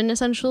civilization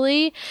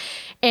essentially,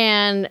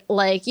 and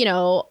like, you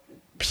know,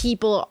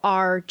 people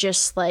are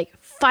just like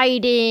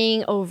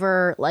fighting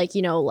over like,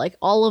 you know, like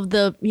all of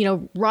the, you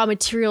know, raw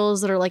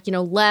materials that are like, you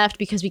know, left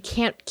because we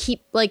can't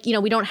keep like, you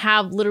know, we don't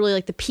have literally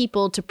like the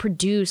people to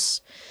produce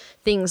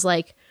things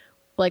like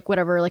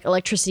whatever, like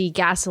electricity,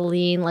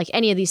 gasoline, like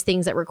any of these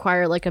things that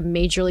require like a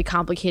majorly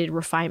complicated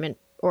refinement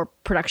or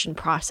production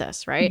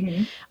process,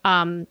 right?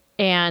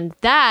 And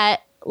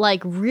that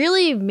like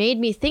really made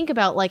me think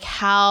about like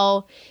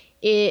how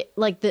it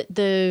like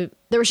there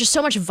was just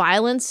so much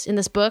violence in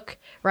this book,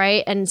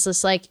 right? And it's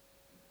just like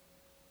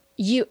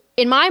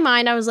in my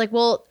mind I was like,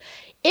 well,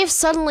 if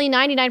suddenly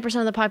 99%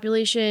 of the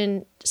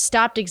population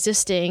stopped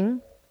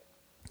existing,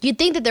 you'd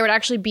think that there would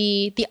actually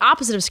be the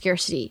opposite of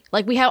scarcity.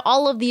 Like we have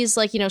all of these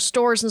like, you know,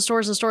 stores and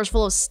stores and stores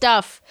full of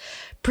stuff,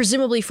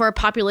 presumably for a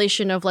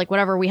population of like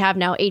whatever we have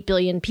now, 8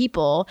 billion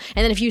people.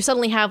 And then if you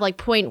suddenly have like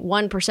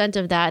 0.1%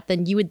 of that,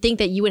 then you would think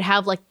that you would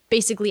have like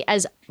basically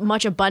as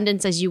much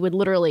abundance as you would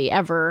literally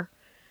ever,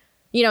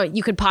 you know,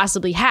 you could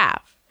possibly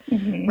have.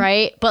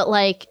 Right. But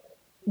like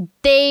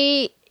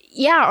they,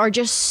 are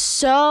just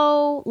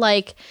so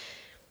like,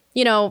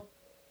 you know,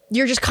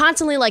 you're just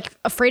constantly like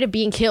afraid of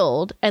being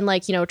killed and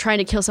like, you know, trying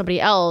to kill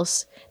somebody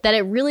else, that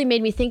it really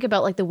made me think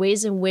about like the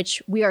ways in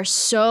which we are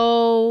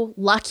so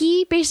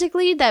lucky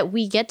basically that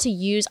we get to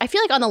use, I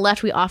feel like on the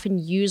left, we often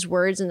use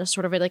words in a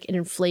sort of like an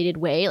inflated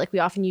way. Like we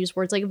often use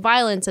words like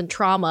violence and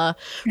trauma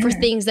for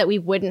things that we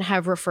wouldn't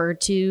have referred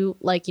to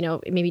like, you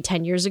know, maybe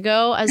 10 years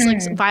ago as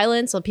like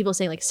violence. So people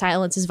saying like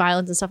silence is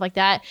violence and stuff like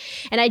that.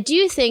 And I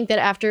do think that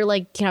after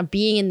like kind of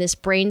being in this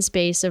brain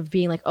space of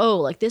being like, oh,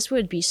 like this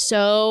would be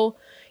so,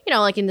 you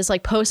know, like in this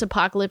like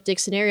post-apocalyptic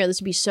scenario,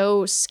 this would be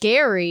so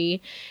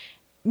scary,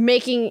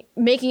 making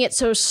it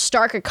so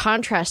stark a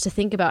contrast to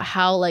think about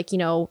how like, you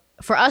know,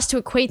 for us to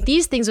equate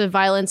these things with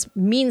violence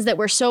means that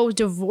we're so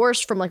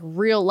divorced from like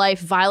real life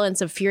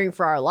violence of fearing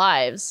for our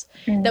lives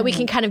that we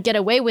can kind of get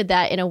away with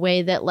that in a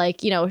way that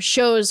like, you know,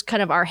 shows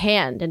kind of our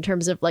hand in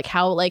terms of like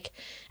how like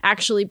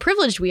actually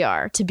privileged we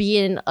are to be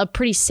in a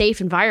pretty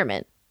safe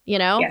environment, you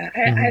know? Yeah,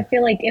 I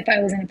feel like if I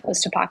was in a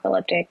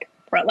post-apocalyptic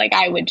world, like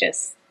I would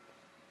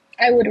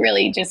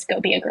really just go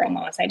be a girl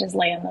moss. I just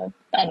lay on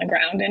the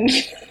ground and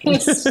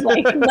just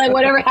like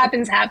whatever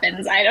happens.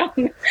 I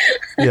don't.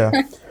 Yeah.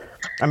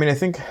 I mean, I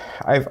think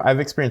I've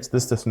experienced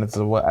this dissonance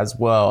as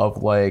well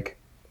of like,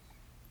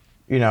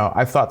 you know,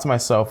 I've thought to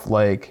myself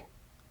like,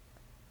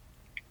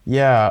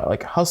 yeah,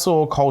 like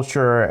hustle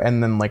culture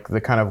and then like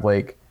the kind of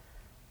like,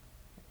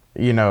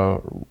 you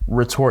know,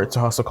 retort to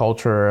hustle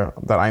culture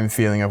that I'm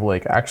feeling of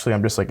like, actually,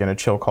 I'm just like in a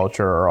chill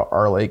culture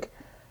or like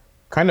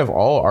kind of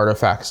all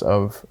artifacts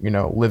of, you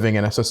know, living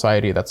in a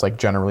society that's like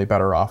generally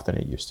better off than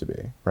it used to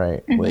be.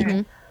 Right.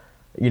 Like,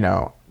 you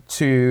know,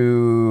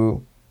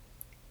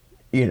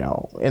 you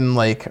know, and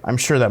like, I'm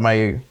sure that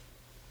my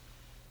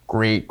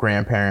great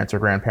grandparents or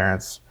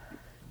grandparents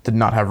did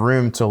not have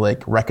room to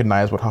like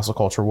recognize what hustle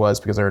culture was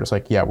because they were just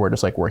like, yeah, we're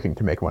just like working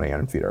to make money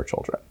and feed our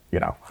children, you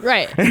know?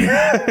 Right.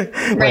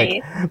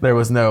 Like, there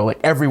was no, like,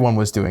 everyone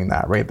was doing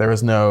that, right? There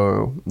was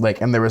no, like,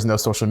 and there was no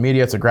social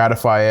media to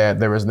gratify it.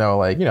 There was no,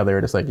 like, you know, they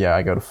were just like, yeah,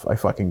 I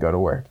fucking go to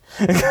work.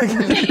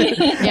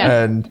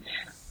 Yeah. And,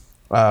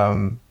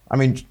 I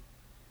mean,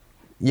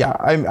 yeah,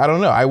 I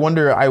don't know. I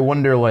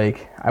wonder,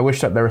 like, I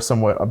wish that there was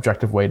somewhat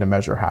objective way to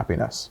measure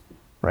happiness,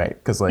 right?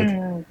 Because, like,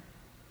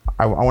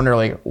 I wonder,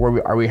 like,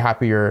 are we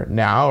happier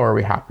now or are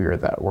we happier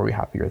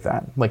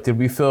then? Like, did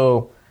we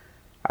feel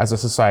as a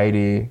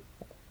society,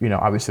 you know,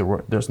 obviously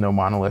there's no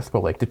monolith,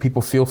 but, like, did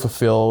people feel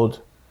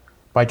fulfilled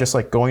by just,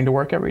 like, going to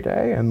work every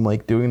day and,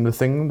 like, doing the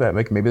thing that,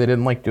 like, maybe they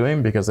didn't like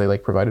doing because they,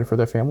 like, provided for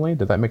their family?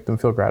 Did that make them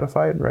feel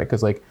gratified, right?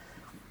 Because, like,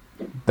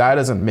 that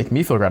doesn't make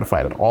me feel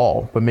gratified at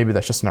all, but maybe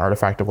that's just an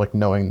artifact of like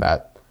knowing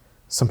that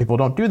some people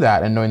don't do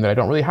that and knowing that I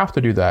don't really have to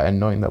do that and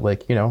knowing that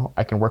like, you know,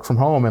 I can work from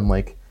home and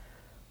like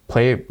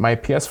play my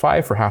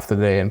PS5 for half the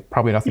day and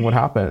probably nothing would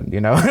happen, you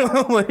know?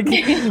 like,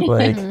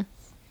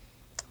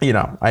 you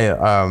know,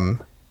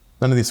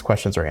 none of these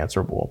questions are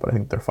answerable, but I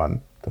think they're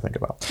fun to think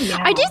about. Yeah.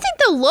 I do think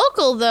the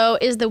local, though,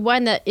 is the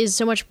one that is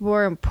so much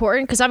more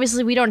important because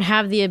obviously we don't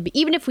have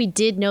even if we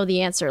did know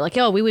the answer, like,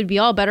 oh, we would be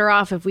all better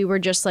off if we were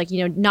just like,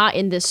 you know, not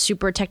in this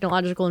super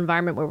technological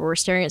environment where we're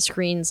staring at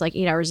screens like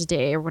 8 hours a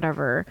day or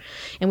whatever.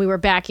 And we were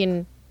back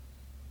in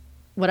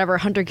whatever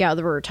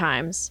hunter-gatherer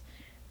times.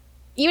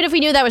 Even if we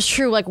knew that was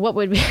true, like what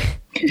would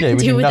we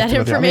do with that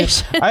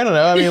information? I don't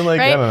know. I mean, like,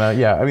 right? I don't know.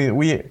 Yeah. I mean,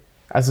 we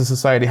as a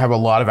society have a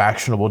lot of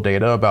actionable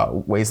data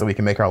about ways that we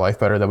can make our life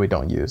better that we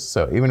don't use.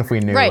 So even if we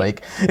knew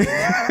like,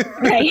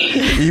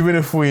 even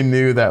if we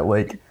knew that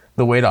like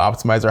the way to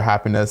optimize our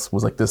happiness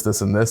was like this,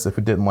 and this, if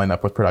it didn't line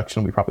up with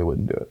production, we probably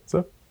wouldn't do it.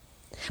 So.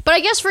 But I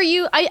guess for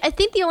you, I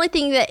think the only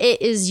thing that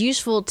it is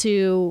useful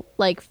to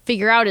like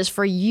figure out is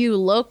for you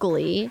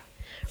locally.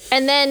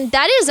 And then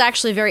that is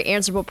actually a very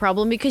answerable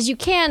problem because you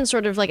can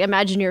sort of like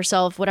imagine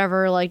yourself,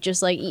 whatever, like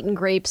just like eating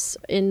grapes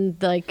in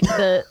like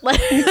the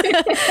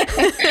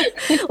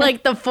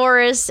like the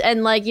forest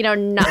and like, you know,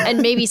 not,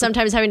 and maybe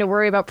sometimes having to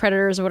worry about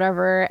predators or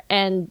whatever.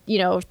 And, you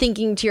know,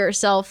 thinking to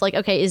yourself like,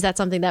 OK, is that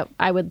something that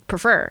I would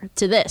prefer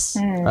to this?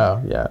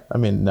 Oh, yeah. I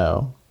mean,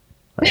 no.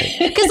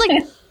 Because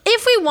like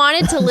if we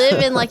wanted to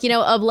live in like, you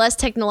know, a less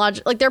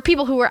technological, like there are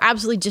people who are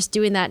absolutely just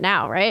doing that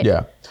now, right?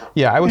 Yeah.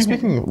 Yeah. I was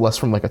speaking less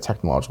from like a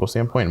technological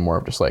standpoint and more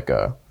of just like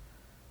a,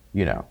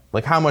 you know,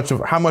 like how much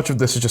of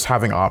this is just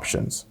having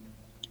options,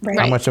 right?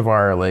 How much of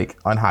our like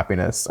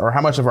unhappiness or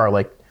how much of our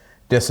like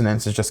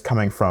dissonance is just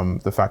coming from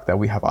the fact that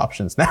we have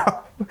options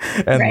now.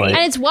 And like, and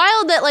it's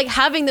wild that like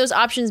having those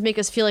options make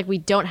us feel like we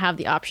don't have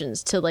the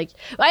options to like,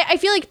 I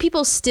feel like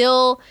people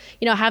still,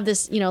 you know, have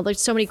this, you know, there's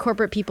so many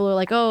corporate people who are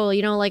like, oh,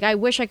 you know, like I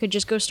wish I could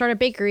just go start a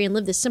bakery and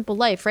live this simple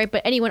life. Right.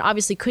 But anyone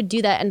obviously could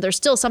do that. And there's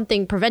still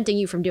something preventing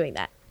you from doing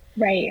that.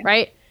 Right.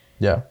 Right.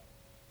 Yeah.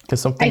 Because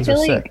some things are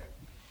sick.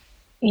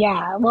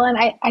 Yeah. Well, and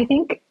I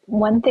think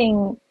one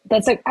thing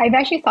that's like, I've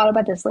actually thought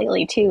about this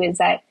lately too, is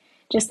that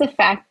just the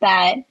fact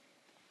that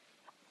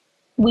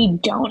we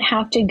don't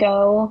have to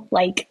go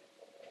like,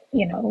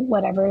 you know,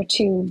 whatever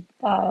to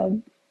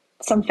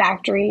some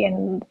factory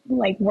and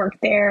like work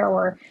there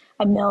or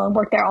a mill and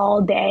work there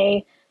all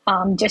day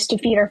just to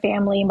feed our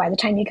family. And by the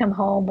time you come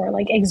home, we're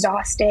like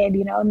exhausted,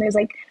 you know, and there's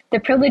like the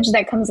privilege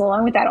that comes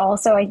along with that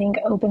also, I think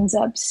opens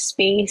up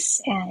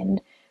space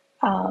and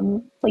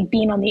like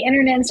being on the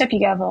internet and stuff,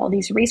 you have all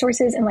these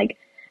resources and like,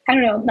 I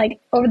don't know, like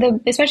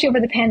especially over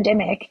the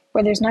pandemic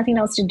where there's nothing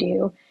else to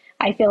do,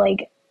 I feel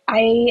like I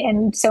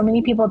and so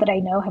many people that I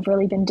know have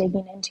really been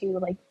digging into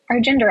like our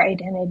gender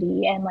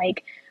identity and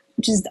like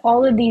just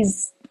all of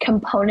these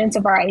components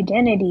of our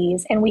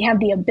identities. And we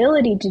have the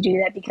ability to do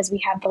that because we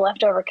have the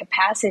leftover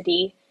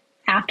capacity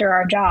after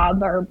our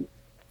job or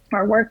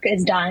our work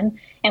is done.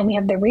 And we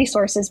have the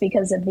resources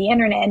because of the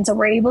internet. And so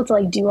we're able to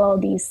like do all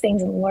these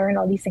things and learn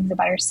all these things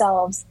about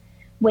ourselves,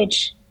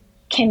 which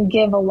can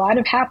give a lot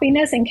of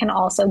happiness and can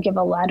also give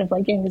a lot of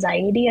like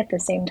anxiety at the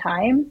same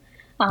time.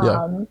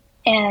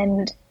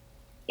 And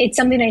it's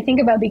something I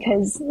think about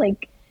because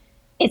like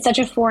it's such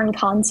a foreign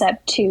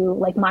concept to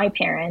like my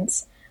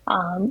parents,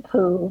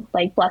 who,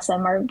 like, bless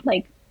them, are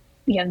like,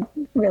 you know,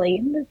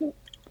 really,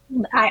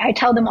 I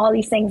tell them all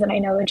these things and I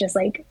know it just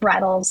like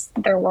rattles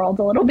their world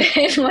a little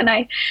bit when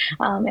I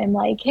am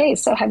like, hey,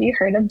 so have you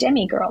heard of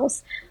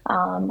demigirls?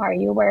 Are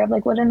you aware of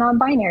like what a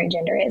non-binary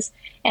gender is?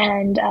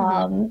 And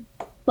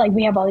like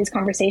we have all these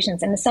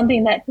conversations, and it's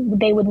something that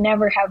they would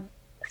never have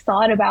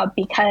thought about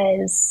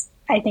because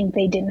I think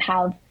they didn't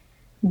have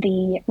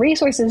the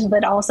resources,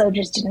 but also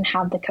just didn't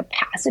have the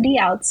capacity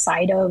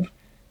outside of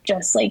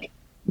just like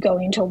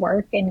going to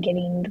work and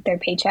getting their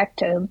paycheck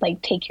to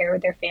like take care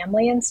of their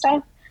family and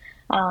stuff.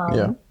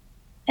 And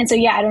so,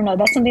 yeah, I don't know.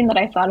 That's something that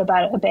I thought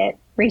about a bit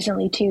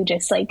recently too,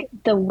 just like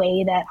the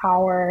way that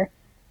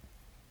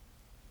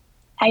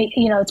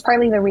it's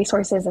partly the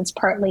resources, it's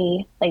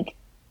partly like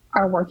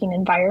our working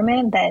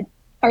environment that,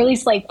 or at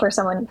least like for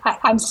someone,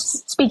 I'm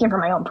speaking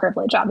from my own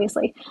privilege,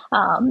 obviously.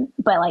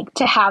 But like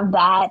to have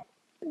that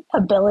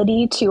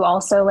ability to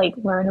also like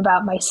learn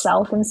about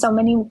myself in so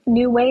many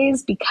new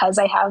ways because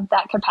I have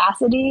that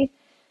capacity.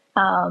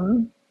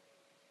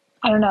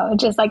 I don't know. It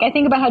just like, I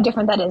think about how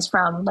different that is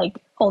from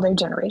like older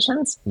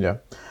generations. Yeah.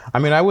 I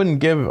mean, I wouldn't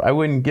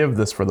give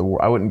this for the world.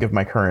 I wouldn't give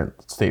my current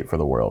state for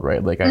the world.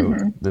 Right. Like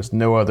there's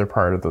no other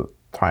part of the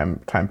time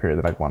period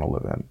that I'd want to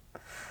live in.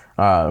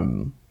 I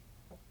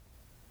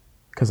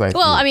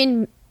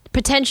mean,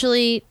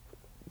 potentially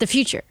the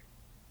future.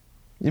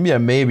 Yeah,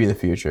 maybe the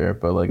future,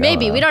 but like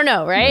maybe we don't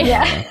know, right?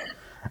 Yeah.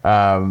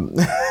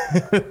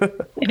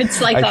 It's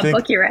like that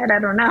book you read. I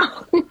don't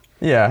know.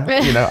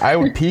 Yeah, you know, I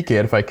would peek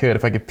it if I could.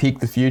 If I could peek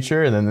the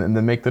future and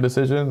then make the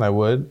decision, I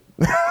would.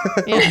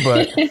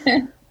 But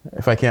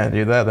if I can't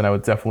do that, then I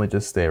would definitely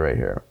just stay right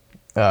here.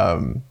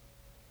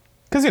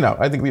 Because you know,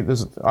 I think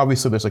there's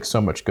like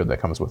so much good that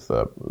comes with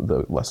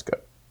the less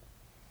good.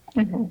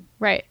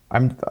 Right.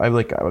 I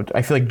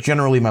feel like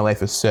generally my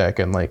life is sick,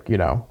 and like, you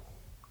know,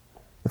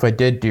 if I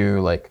did do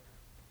like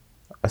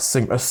a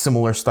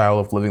similar style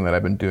of living that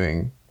I've been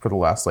doing for the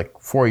last like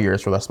 4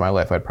 years for the rest of my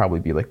life, I'd probably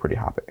be like pretty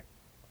happy,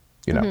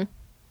 you know?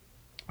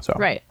 So,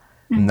 right.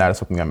 And that is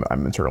something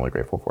I'm internally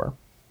grateful for.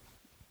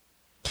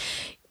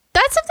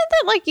 That's something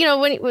that, like, you know,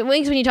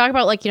 when you talk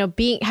about like, you know,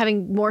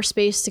 having more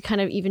space to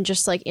kind of even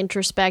just like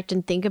introspect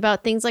and think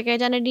about things like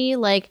identity,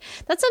 like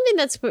that's something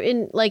that's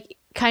in like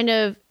kind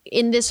of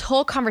in this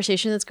whole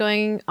conversation that's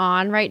going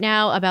on right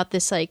now about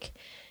this like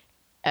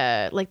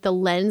the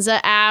Lensa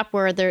app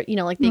where they're, you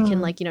know, like they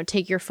can like, you know,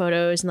 take your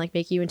photos and like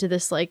make you into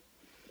this like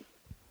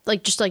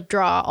just like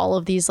draw all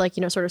of these like,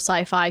 you know, sort of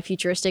sci-fi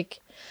futuristic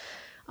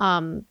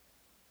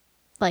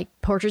like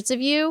portraits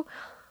of you.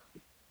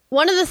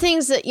 One of the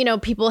things that, you know,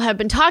 people have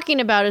been talking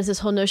about is this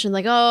whole notion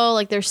like, oh,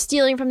 like they're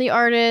stealing from the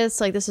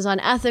artists, like this is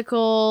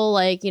unethical,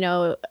 like, you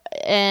know,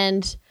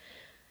 and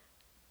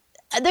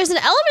there's an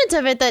element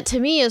of it that to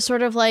me is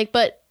sort of like,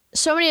 but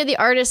so many of the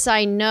artists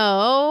I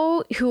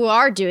know who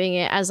are doing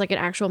it as like an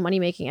actual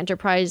money-making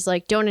enterprise,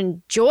 like don't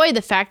enjoy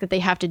the fact that they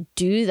have to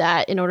do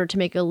that in order to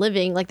make a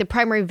living. Like the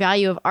primary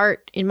value of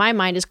art in my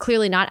mind is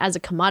clearly not as a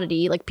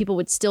commodity. Like people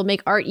would still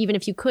make art even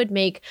if you could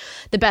make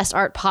the best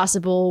art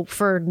possible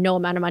for no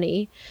amount of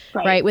money,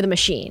 right? With a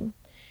machine.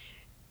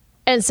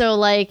 And so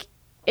like,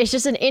 it's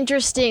just an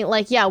interesting,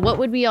 like, yeah, what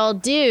would we all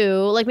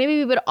do? Like maybe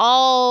we would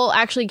all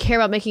actually care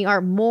about making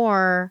art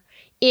more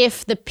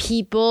if the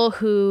people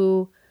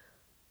who,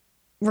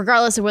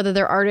 regardless of whether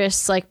they're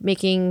artists like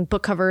making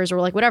book covers or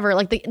like whatever,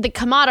 like the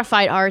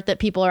commodified art that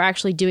people are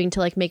actually doing to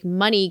like make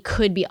money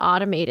could be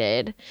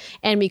automated,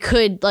 and we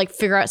could like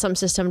figure out some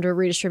system to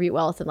redistribute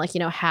wealth and like, you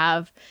know,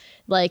 have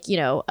like, you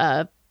know,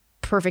 a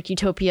perfect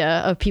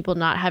utopia of people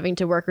not having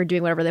to work or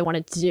doing whatever they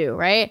wanted to do.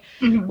 Right.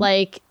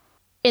 Like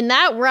in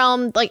that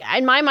realm, like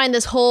in my mind,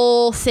 this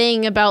whole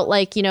thing about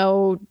like, you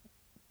know,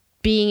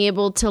 being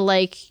able to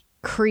like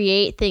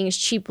create things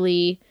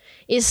cheaply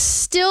is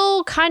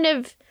still kind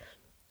of,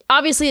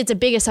 obviously it's a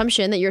big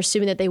assumption that you're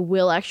assuming that they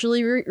will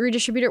actually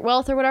redistribute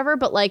wealth or whatever.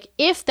 But like,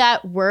 if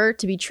that were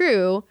to be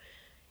true,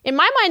 in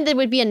my mind, that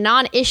would be a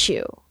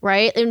non-issue,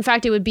 right? In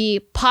fact, it would be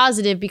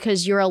positive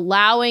because you're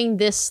allowing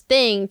this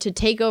thing to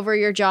take over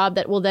your job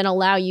that will then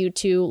allow you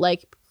to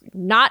like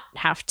not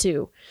have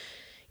to,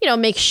 you know,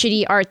 make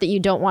shitty art that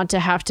you don't want to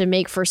have to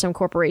make for some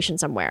corporation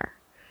somewhere.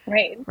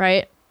 Right.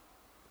 Right.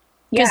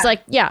 Because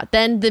like, yeah,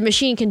 then the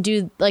machine can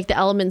do like the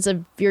elements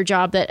of your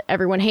job that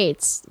everyone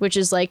hates, which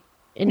is like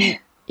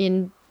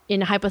in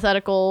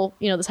hypothetical,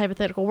 you know, this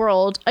hypothetical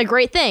world, a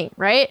great thing,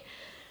 right?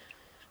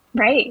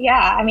 Right. Yeah.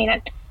 I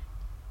mean,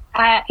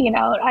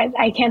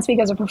 I can't speak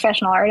as a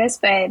professional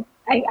artist, but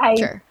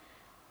Sure.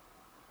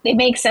 It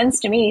makes sense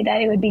to me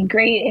that it would be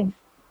great if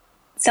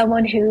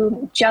someone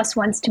who just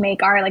wants to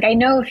make art, like I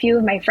know a few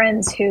of my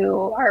friends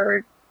who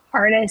are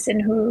artists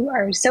and who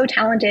are so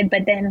talented,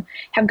 but then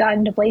have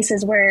gotten to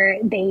places where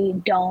they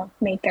don't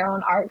make their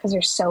own art because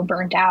they're so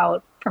burnt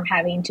out from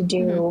having to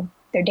do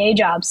their day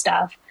job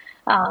stuff.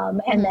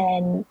 And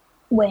then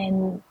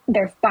when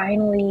they're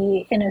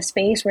finally in a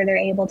space where they're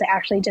able to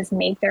actually just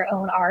make their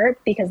own art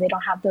because they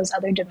don't have those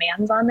other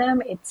demands on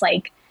them, it's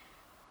like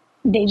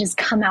they just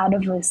come out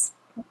of this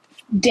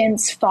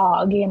dense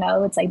fog, you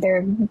know. It's like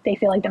they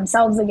feel like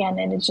themselves again,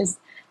 and it's just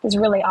this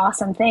really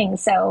awesome thing.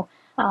 So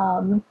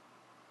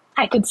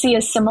I could see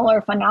a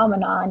similar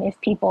phenomenon if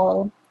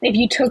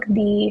you took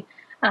the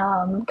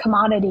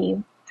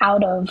commodity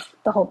out of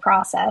the whole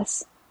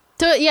process.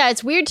 So yeah,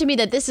 it's weird to me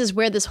that this is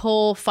where this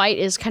whole fight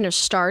is kind of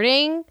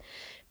starting,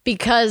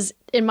 because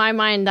in my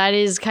mind that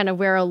is kind of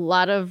where a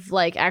lot of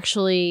like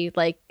actually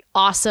like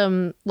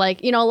awesome,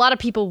 like, you know, a lot of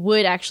people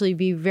would actually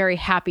be very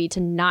happy to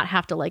not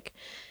have to like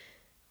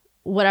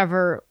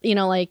whatever, you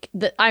know, like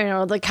I don't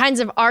know, the kinds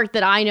of art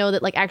that I know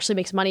that like actually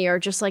makes money are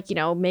just like, you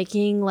know,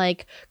 making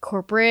like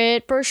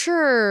corporate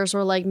brochures,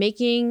 or like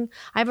I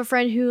have a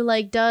friend who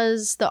like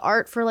does the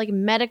art for like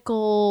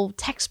medical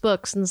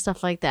textbooks and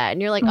stuff like that.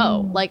 And you're like,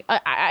 oh, like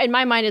in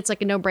my mind, it's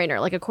like a no brainer.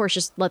 Like, of course,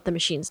 just let the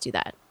machines do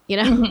that, you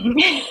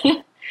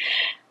know?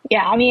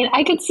 Yeah. I mean,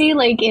 I could see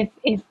like if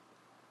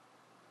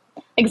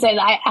like I said,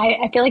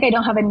 I feel like I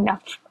don't have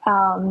enough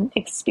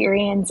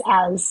experience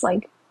as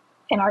like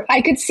an art.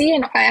 I could see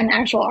an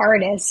actual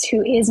artist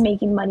who is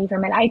making money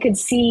from it. I could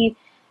see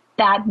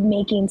that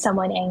making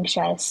someone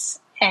anxious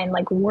and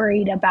like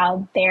worried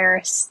about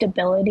their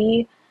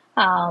stability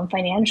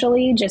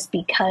financially, just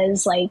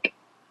because like,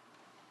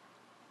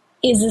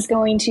 is this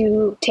going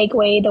to take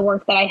away the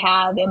work that I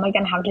have? Am I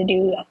going to have to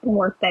do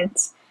work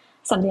that's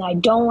something I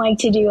don't like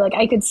to do? Like,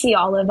 I could see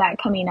all of that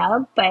coming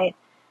up, but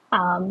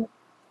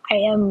I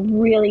am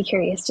really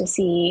curious to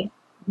see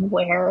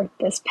where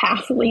this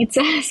path leads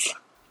us.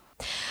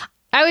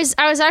 I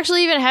was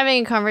actually even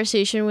having a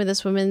conversation with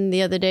this woman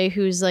the other day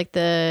who's like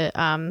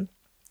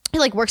who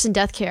like works in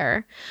death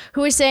care,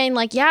 who was saying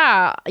like,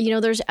 yeah, you know,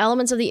 there's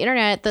elements of the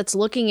internet that's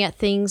looking at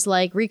things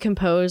like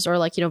Recompose or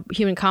like, you know,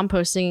 human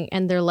composting,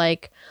 and they're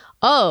like,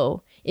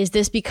 oh, is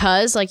this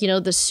because like, you know,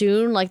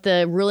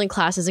 the ruling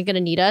class isn't going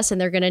to need us, and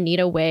they're going to need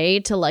a way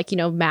to like, you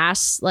know,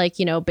 mass, like,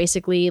 you know,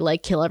 basically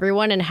like kill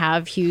everyone and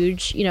have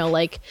huge, you know,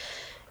 like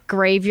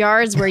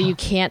graveyards where you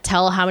can't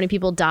tell how many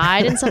people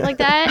died and stuff like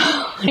that,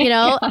 you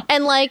know? God.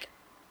 And like,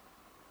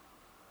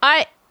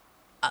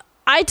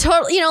 I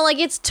totally, you know, like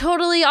it's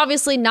totally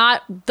obviously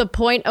not the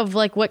point of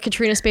like what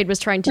Katrina Spade was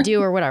trying to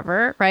do or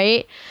whatever,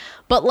 right?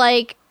 But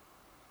like,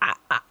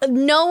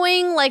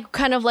 knowing like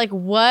kind of like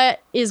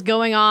what is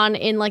going on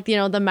in like, you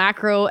know, the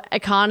macro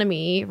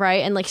economy,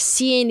 right? And like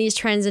seeing these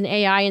trends in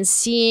AI and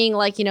seeing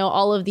like, you know,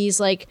 all of these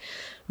like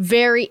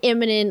very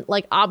imminent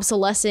like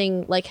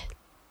obsolescing like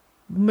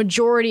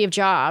majority of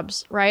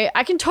jobs, right?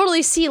 I can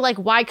totally see like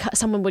why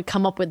someone would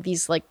come up with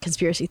these like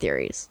conspiracy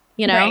theories,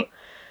 you know?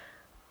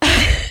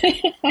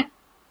 Right.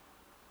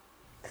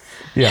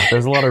 Yeah,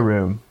 there's a lot of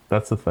room.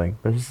 That's the thing.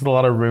 There's just a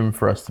lot of room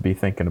for us to be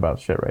thinking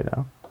about shit right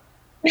now.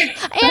 And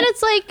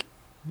it's like,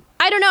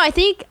 I don't know, I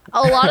think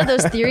a lot of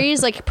those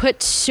theories like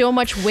put so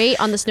much weight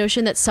on this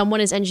notion that someone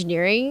is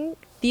engineering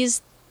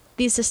these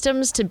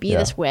systems to be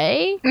this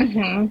way.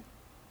 Mm-hmm.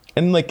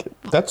 And like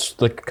that's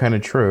like kind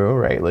of true,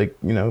 right? Like,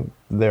 you know,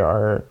 there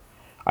are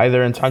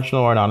either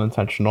intentional or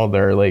non-intentional.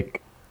 There are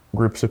like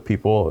groups of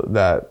people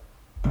that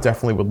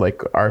definitely would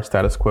like our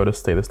status quo to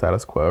stay the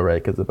status quo,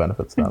 right? Because it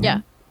benefits them.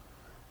 Yeah.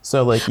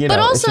 So like, you know,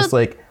 also, it's just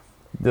like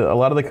a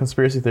lot of the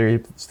conspiracy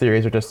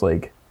theories are just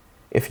like,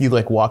 if you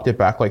like walked it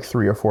back like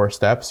 3 or 4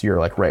 steps, you're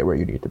like right where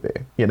you need to be,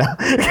 you know?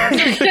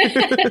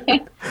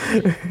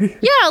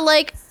 Yeah,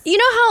 like, you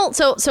know how,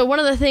 so one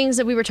of the things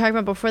that we were talking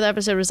about before the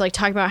episode was like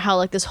talking about how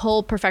like this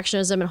whole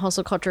perfectionism and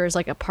hustle culture is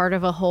like a part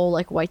of a whole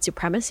like white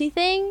supremacy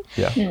thing.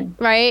 Yeah.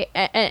 Right?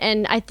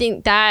 And I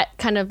think that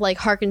kind of like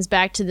harkens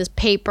back to this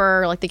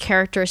paper, like the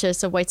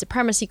characteristics of white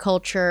supremacy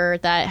culture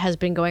that has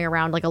been going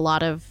around like a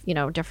lot of, you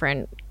know,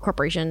 different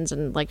corporations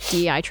and like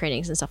DEI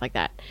trainings and stuff like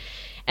that.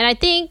 And I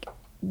think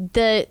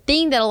the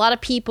thing that a lot of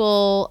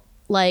people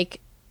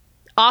like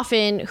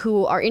often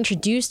who are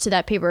introduced to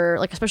that paper,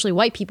 like especially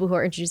white people who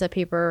are introduced to that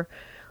paper,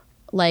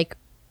 like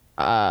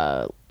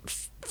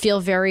feel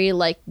very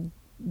like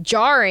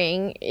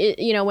jarring,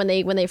 you know, when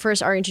they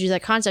first are introduced to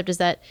that concept, is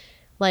that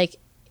like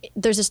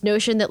there's this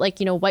notion that like,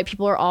 you know, white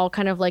people are all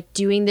kind of like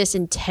doing this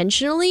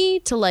intentionally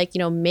to like, you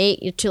know,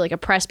 to like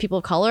oppress people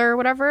of color or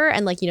whatever.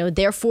 And like, you know,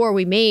 therefore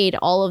we made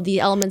all of the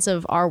elements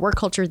of our work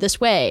culture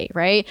this way,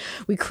 right?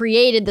 We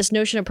created this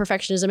notion of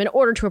perfectionism in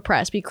order to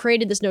oppress. We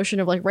created this notion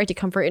of like right to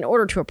comfort in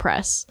order to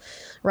oppress,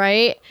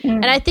 right?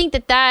 And I think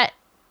that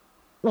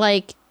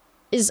like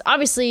is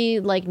obviously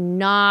like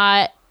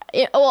not,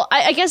 well,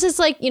 I guess it's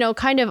like, you know,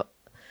 kind of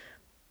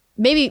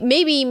maybe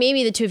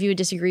the two of you would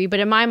disagree, but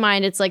in my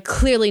mind, it's like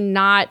clearly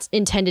not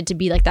intended to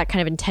be like that kind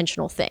of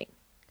intentional thing.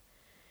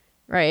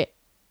 Right.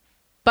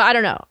 But I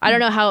don't know. I don't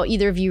know how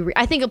either of you,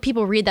 I think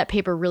people read that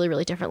paper really,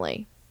 really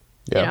differently.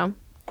 Yeah. You know?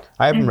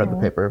 I haven't read the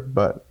paper,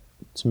 but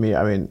to me,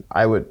 I mean,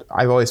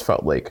 I've always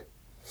felt like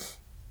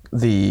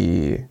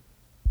the,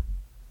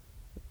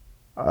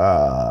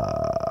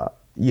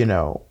 you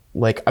know,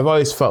 like I've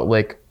always felt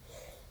like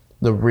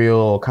the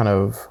real kind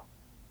of,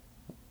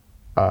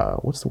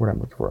 what's the word I'm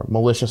looking for?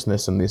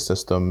 Maliciousness in these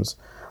systems.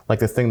 Like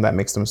the thing that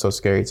makes them so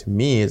scary to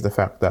me is the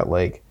fact that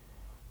like,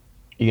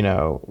 you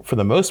know, for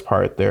the most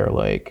part,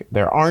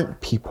 there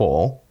aren't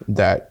people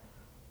that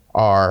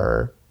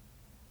are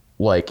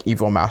like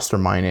evil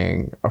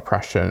masterminding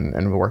oppression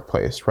in the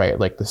workplace, right?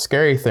 Like the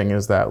scary thing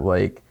is that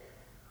like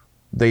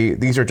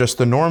these are just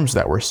the norms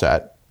that were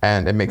set,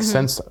 and it makes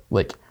sense.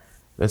 Like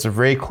there's a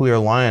very clear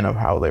line of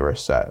how they were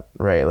set,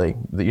 right? Like,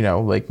 you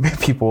know, like the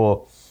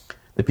people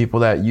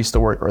that used to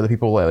work, or the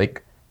people that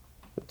like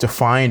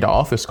defined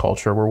office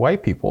culture, were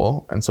white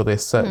people, and so they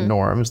set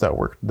norms that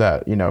worked,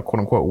 that, you know, quote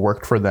unquote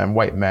worked for them,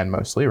 white men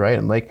mostly, right?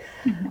 And like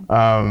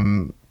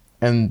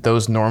and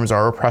those norms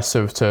are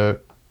oppressive to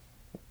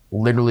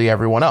literally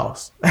everyone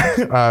else.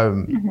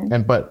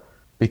 And but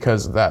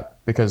because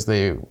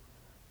they,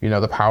 you know,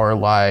 the power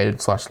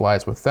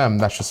lies with them,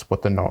 that's just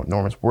what the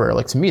norms were.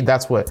 Like to me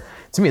that's much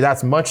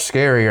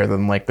scarier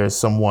than like there's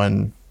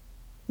someone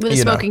with a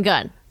smoking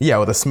gun. Yeah,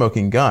 with a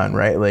smoking gun,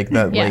 right? Like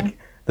that. Like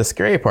the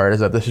scary part is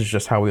that this is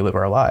just how we live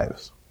our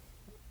lives.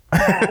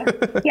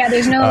 Yeah,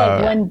 there's no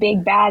like one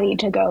big baddie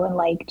to go and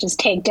like just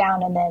take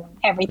down, and then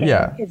everything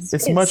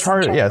it's much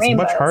harder. Yeah, it's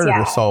much harder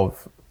to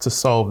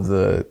solve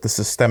the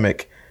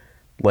systemic,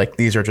 like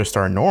these are just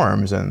our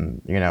norms,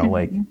 and you know,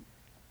 like,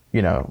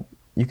 you know,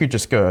 you could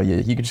just go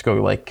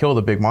like kill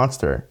the big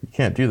monster. You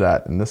can't do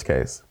that in this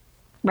case.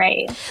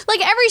 Right.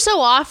 Like every so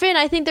often,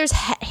 I think there's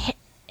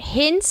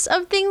hints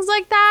of things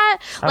like that.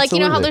 Absolutely. Like, you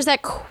know how there's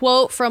that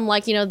quote from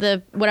like, you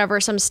know,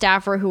 some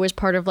staffer who was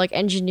part of like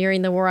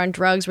engineering the war on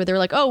drugs, where they were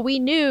like, oh, we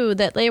knew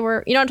that they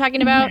were, you know what I'm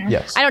talking about?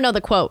 Yes. I don't know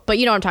the quote, but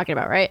you know what I'm talking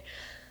about, right?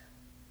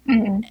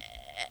 And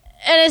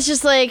it's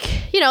just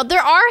like, you know,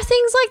 there are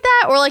things like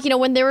that, or like, you know,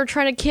 when they were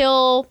trying to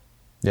kill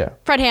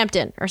Fred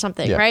Hampton or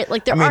something, right?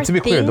 Like there are, to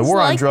be clear, the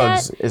war on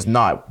drugs that is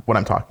not what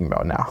I'm talking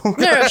about now.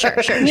 No, sure.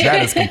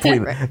 That is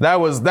completely, that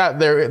was that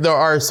there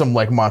are some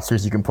like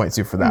monsters you can point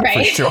to for that,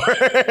 for sure.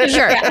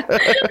 Sure.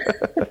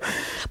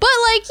 But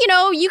like, you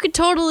know, you could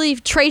totally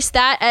trace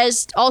that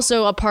as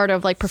also a part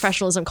of like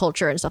professionalism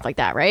culture and stuff like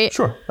that, right?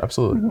 Sure,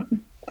 absolutely.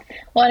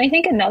 Well, and I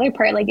think another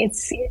part, like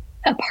it's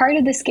a part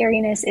of the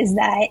scariness is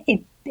that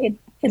it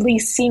at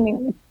least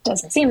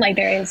doesn't seem like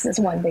there is this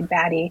one big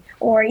baddie,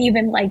 or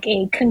even like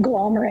a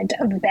conglomerate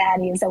of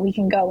baddies that we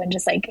can go and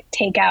just like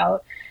take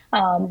out.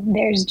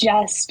 There's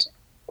just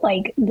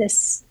like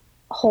this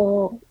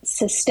whole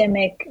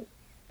systemic,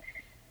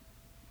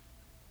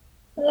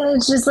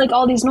 it's just like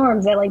all these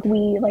norms that like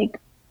we like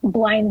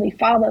blindly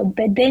follow.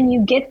 But then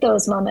you get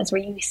those moments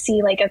where you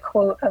see like a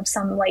quote of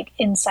some like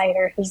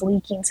insider who's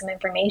leaking some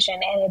information,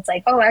 and it's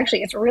like, oh,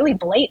 actually it's really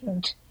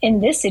blatant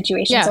in this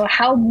situation. So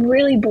how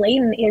really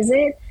blatant is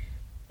it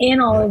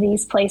in all of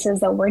these places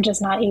that we're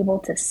just not able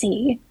to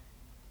see?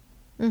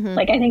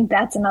 Like I think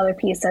that's another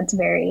piece that's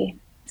very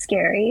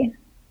scary.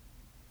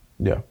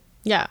 Yeah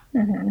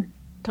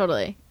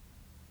Totally.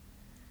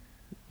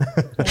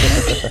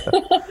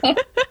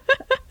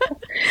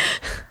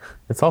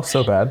 It's all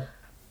so bad.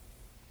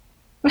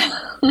 I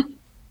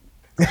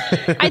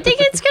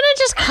think it's gonna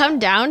just come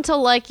down to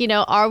like, you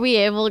know, are we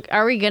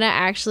gonna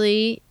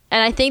actually,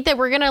 and I think that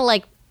we're gonna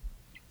like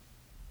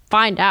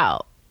find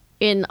out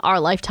in our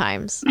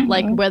lifetimes,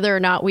 like whether or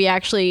not we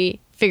actually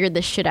figured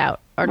this shit out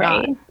or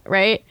not,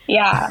 right?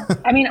 Yeah.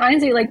 I mean,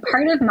 honestly, like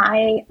part of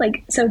my,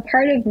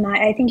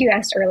 I think you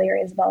asked earlier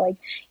is about like,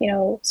 you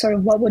know, sort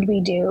of what would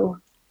we do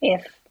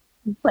if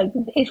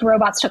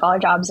robots took all our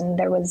jobs and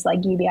there was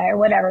like UBI or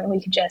whatever, and we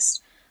could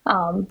just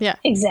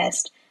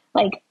exist.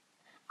 Like,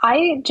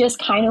 I just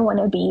kind of want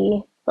to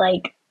be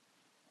like,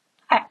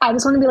 I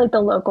just want to be like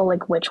the local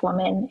like witch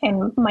woman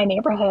in my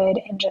neighborhood,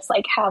 and just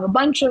like have a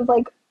bunch of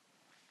like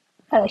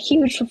a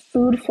huge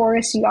food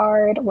forest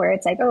yard where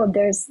it's like, oh,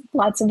 there's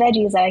lots of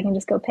veggies that I can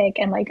just go pick,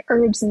 and like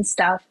herbs and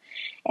stuff.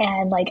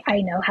 And like,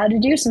 I know how to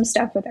do some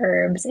stuff with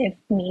herbs if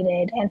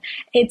needed. And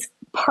it's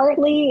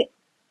partly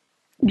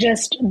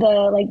just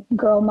the like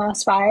girl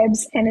moss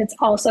vibes. And it's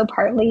also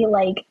partly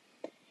like,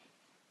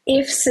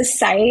 if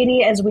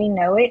society as we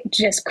know it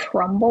just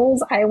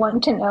crumbles, I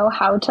want to know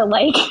how to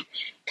like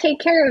take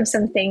care of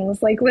some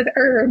things like with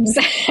herbs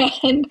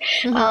and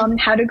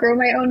how to grow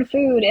my own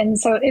food. And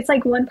so it's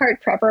like one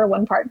part prepper,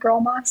 one part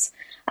girl moss,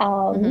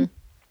 and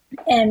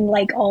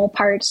like all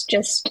parts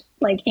just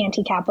like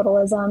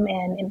anti-capitalism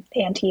and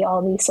anti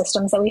all these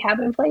systems that we have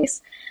in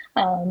place.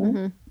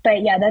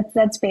 But yeah,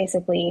 that's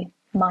basically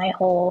my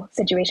whole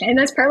situation. And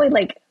that's probably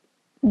like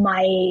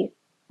my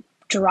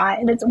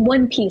drive. That's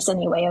one piece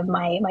anyway of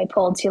my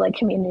pull to like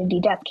community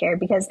death care,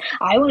 because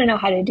I want to know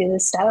how to do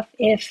this stuff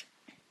if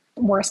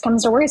worse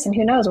comes to worse. And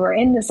who knows, we're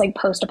in this like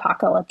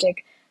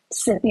post-apocalyptic,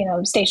 you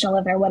know, Station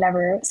 11 or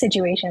whatever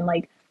situation.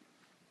 Like,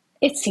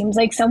 it seems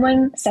like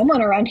someone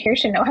around here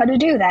should know how to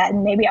do that.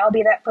 And maybe I'll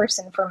be that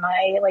person for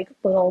my like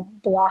little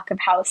block of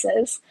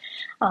houses.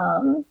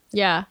 And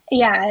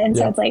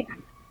so it's like,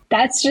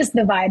 that's just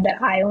the vibe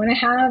that I want to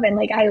have. And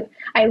like,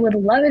 I would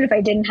love it if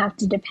I didn't have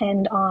to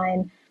depend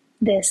on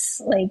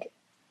this, like,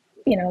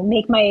 you know,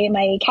 make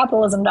my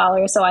capitalism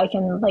dollars so I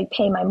can like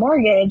pay my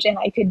mortgage, and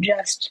I could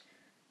just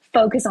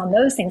focus on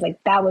those things, like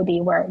that would be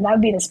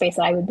the space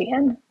that I would be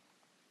in.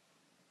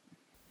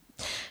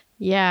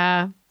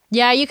 Yeah.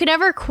 Yeah, you can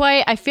never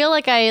quite, I feel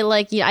like I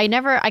can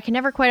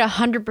never quite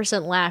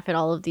 100% laugh at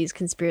all of these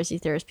conspiracy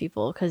theorist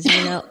people. Cause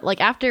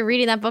like after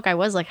reading that book, I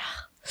was like,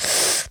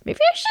 maybe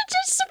I should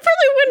just, it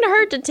probably wouldn't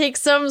hurt to take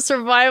some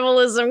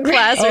survivalism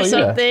class or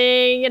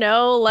something,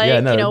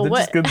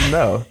 what? It's good to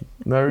know.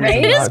 No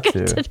reason it is not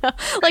good to know.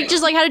 Like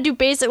just like how to do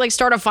basic, like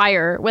start a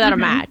fire without a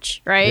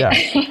match, right? Yeah.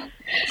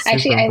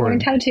 Actually, I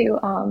learned how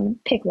to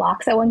pick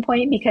locks at one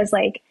point because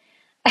like,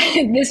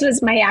 this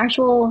was my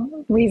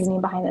actual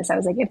reasoning behind this. I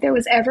was like, if there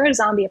was ever a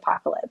zombie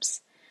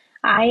apocalypse,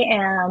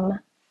 I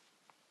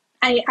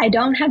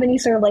don't have any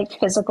sort of like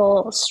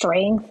physical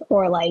strength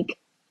or I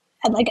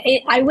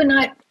would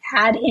not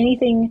add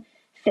anything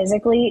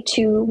physically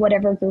to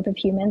whatever group of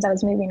humans I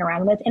was moving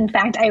around with. In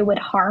fact, I would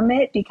harm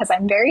it because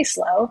I'm very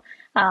slow.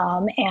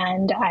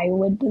 And I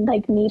would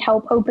like need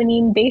help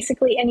opening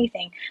basically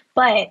anything.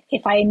 But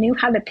if I knew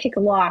how to pick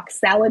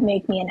locks, that would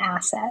make me an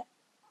asset.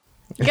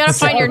 You gotta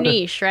find your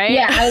niche, right?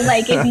 Yeah, I was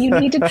like, if you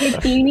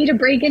need to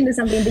break into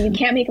something, but you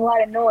can't make a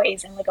lot of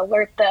noise and like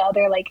alert the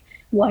other like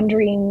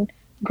wandering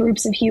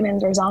groups of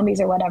humans or zombies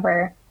or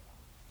whatever,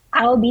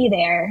 I'll be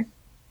there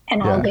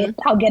and I'll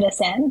get us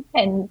in,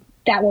 and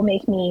that will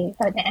make me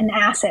an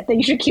asset that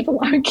you should keep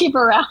around.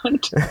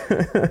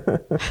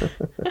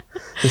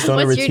 Just don't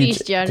ever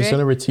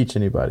teach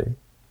anybody.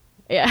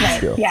 Yeah.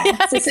 Right. Yeah.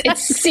 It's a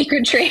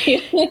secret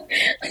trade.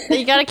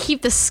 You gotta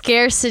keep the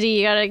scarcity.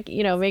 You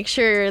gotta, make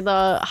sure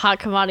the hot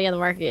commodity on the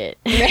market.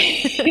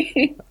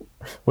 Right.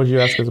 What did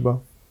you ask,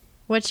 Isabel?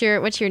 What's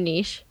your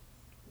niche?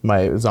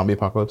 My zombie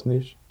apocalypse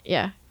niche?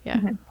 Yeah.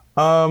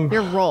 Mm-hmm.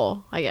 Your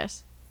role, I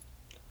guess.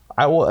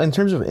 In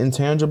terms of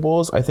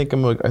intangibles, I think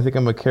I'm a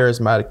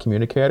charismatic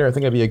communicator. I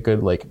think I'd be a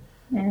good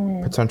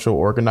potential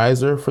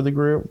organizer for the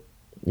group.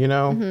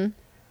 Mm-hmm.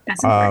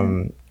 That's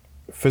important.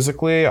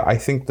 Physically, I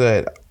think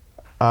that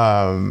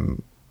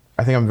I'm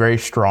very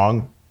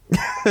strong.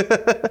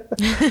 But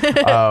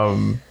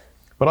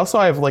also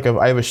I have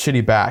a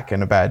shitty back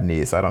and a bad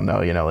knee, so I don't know,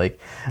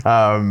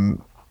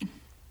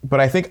 but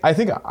I think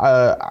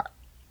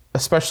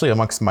especially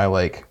amongst my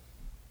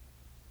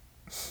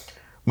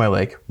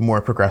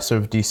more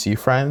progressive DC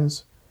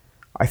friends,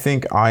 I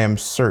think I am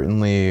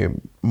certainly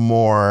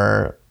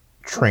more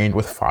trained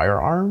with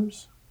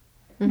firearms.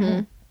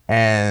 Mm-hmm.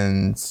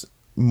 And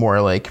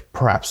more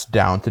perhaps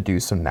down to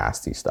do some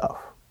nasty stuff.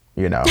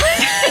 Yeah.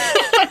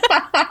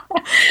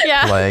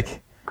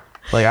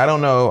 I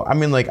don't know. I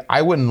mean,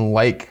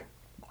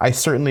 I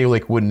certainly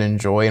wouldn't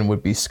enjoy and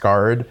would be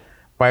scarred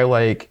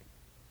by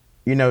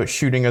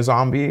shooting a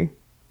zombie,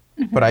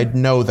 mm-hmm. but I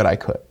know that I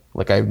could.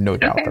 I have no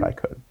doubt that I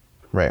could.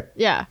 Right.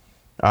 Yeah.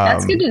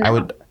 That's good to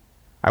know.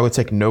 I would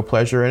take no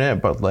pleasure in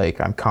it, but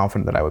I'm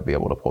confident that I would be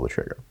able to pull the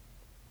trigger.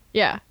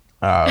 Yeah.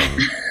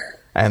 And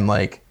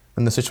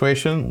in the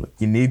situation,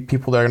 you need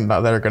people that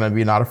are going to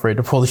be not afraid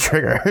to pull the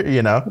trigger,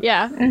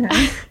 Yeah.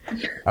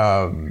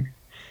 Mm-hmm.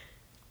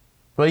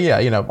 But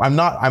yeah,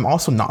 I'm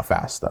also not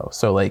fast though.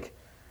 So I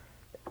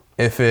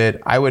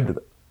would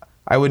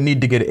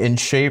need to get in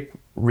shape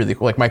really,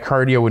 my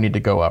cardio would need to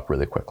go up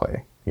really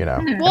quickly,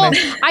 Well,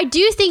 I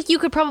do think you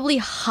could probably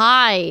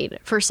hide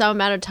for some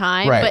amount of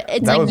time, right. but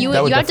it's you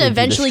have to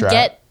eventually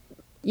get,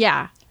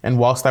 yeah. And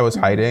whilst I was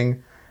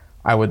hiding,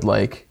 I would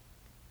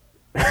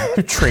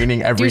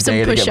training every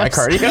day to get my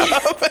cardio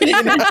up.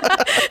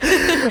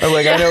 I'm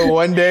I know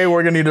one day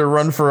we're gonna need to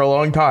run for a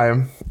long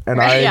time, and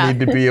I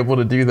need to be able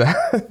to do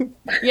that.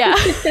 Yeah.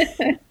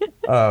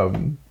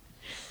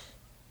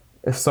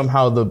 If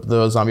somehow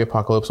the zombie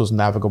apocalypse was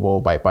navigable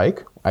by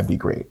bike, I'd be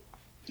great.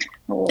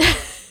 Oh.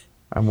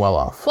 I'm well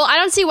off. Well, I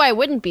don't see why it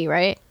wouldn't be,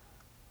 right?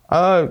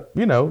 There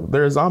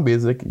are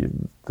zombies.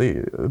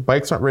 The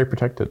bikes aren't very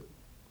protected.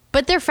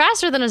 But they're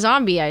faster than a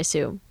zombie, I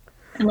assume.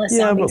 Unless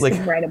zombies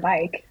can ride a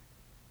bike.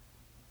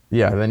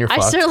 Yeah, then you're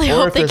fucked. I certainly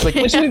hope they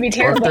can. Which would be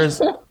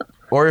terrible.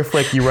 Or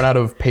if you run out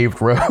of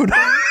paved road.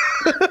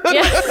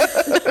 Yeah.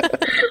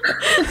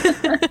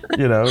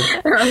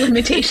 There are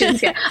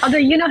limitations, yeah. Although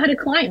you know how to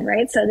climb,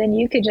 right? So then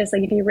you could just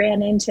if you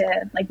ran into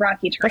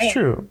rocky terrain. That's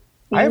true.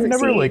 I've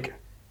never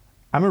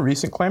I'm a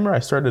recent climber. I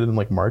started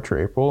in March or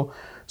April.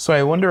 So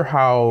I wonder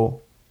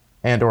how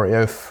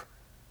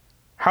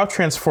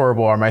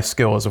transferable are my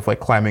skills of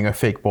climbing a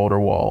fake boulder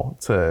wall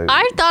to...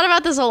 I've thought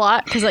about this a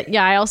lot because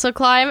I also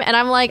climb, and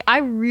I'm I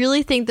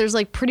really think there's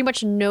pretty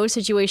much no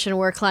situation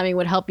where climbing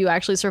would help you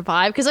actually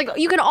survive, because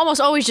you can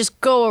almost always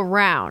just go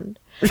around.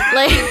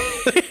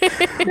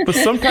 But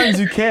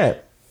sometimes you can't.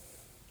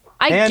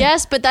 I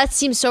guess, but that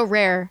seems so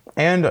rare.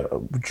 And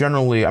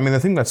generally, the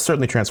thing that's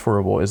certainly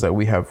transferable is that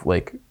we have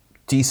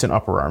decent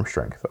upper arm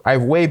strength. I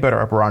have way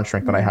better upper arm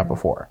strength than I had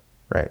before,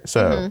 right?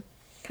 So,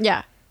 mm-hmm.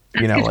 Yeah.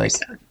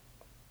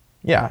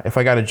 Yeah, if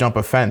I got to jump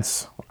a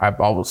fence,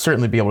 I'll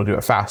certainly be able to do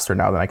it faster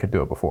now than I could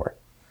do it before.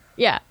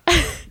 Yeah.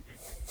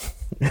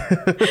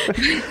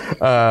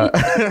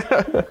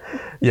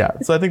 Yeah,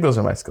 so I think those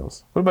are my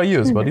skills. What about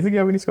you, Isabel? Do you think you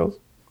have any skills?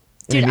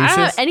 Dude, I don't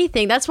have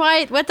anything. That's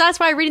why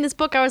reading this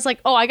book, I was like,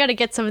 oh, I got to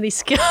get some of these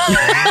skills.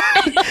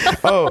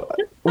 Oh,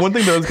 one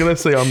thing that I was going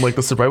to say on like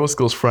the survival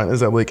skills front is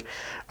that like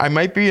I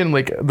might be in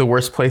like the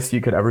worst place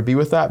you could ever be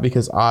with that,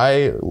 because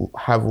I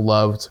have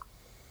loved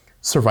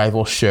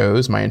survival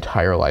shows my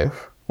entire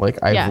life.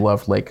 Like I've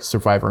loved like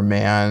Survivor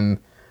Man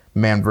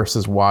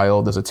vs.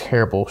 Wild. There's a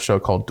terrible show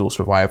called Dual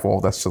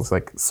Survival that's just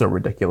like so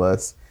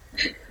ridiculous.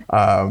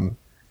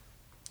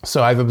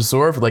 So I've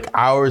absorbed like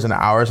hours and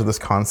hours of this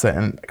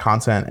content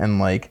and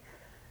like,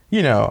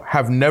 you know,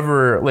 have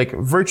never like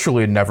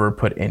virtually never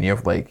put any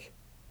of like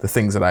the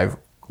things that I've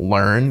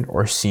learned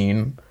or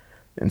seen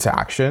into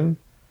action.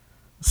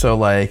 So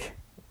like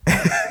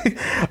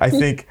I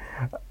think,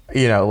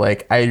 you know,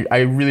 like I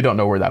really don't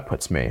know where that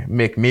puts me.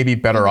 Maybe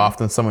better off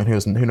than someone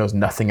who knows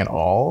nothing at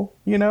all,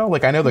 you know?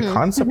 Like I know the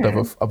concept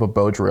of a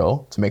bow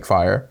drill to make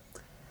fire.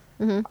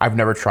 I've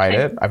never tried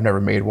it. I've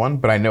never made one,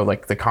 but I know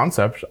like the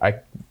concept.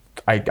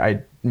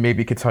 I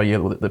maybe could tell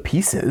you the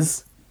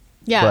pieces,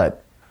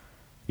 but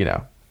you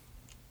know,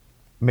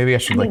 maybe I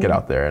should like get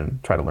out there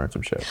and try to learn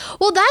some shit.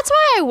 Well, that's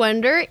why I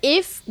wonder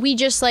if we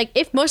just like,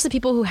 if most of the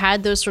people who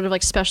had those sort of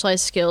like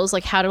specialized skills,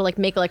 like how to like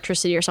make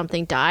electricity or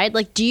something died,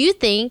 like, do you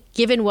think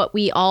given what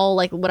we all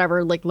like,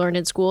 whatever, like learned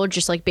in school,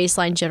 just like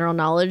baseline general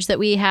knowledge that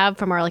we have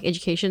from our like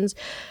educations,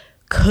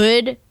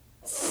 could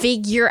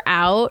figure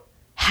out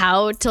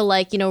how to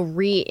like, you know,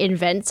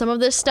 reinvent some of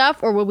this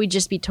stuff, or would we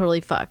just be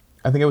totally fucked?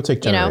 I think it would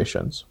take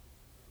generations.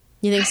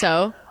 You think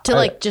so? To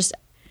like just,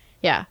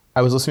 yeah.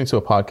 I was listening to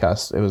a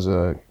podcast. It was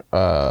the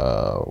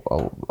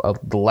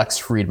Lex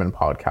Friedman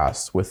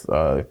podcast with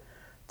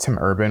Tim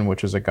Urban,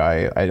 which is a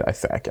guy.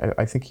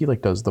 I think he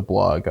like does the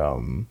blog.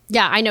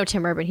 Yeah, I know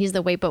Tim Urban. He's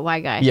the Wait But Why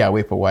guy. Yeah,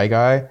 Wait But Why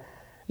guy.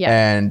 Yeah.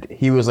 And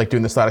he was like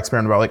doing this thought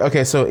experiment about like,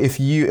 okay, so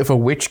if a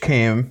witch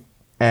came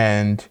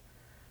and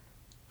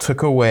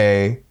took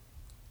away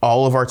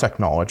all of our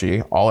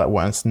technology all at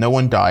once, no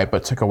one died,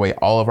 but took away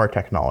all of our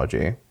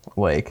technology,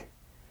 like,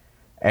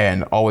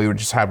 and all we would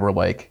just have were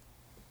like,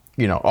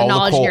 you know,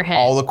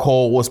 all the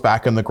coal was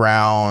back in the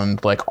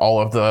ground, like all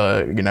of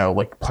the, you know,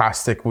 like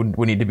plastic would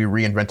need to be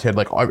reinvented,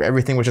 like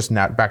everything was just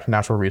back to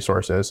natural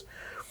resources,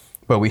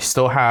 but we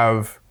still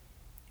have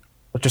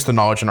just the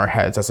knowledge in our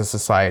heads as a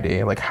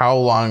society. Like how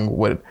long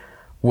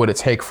would it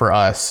take for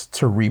us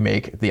to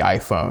remake the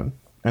iPhone?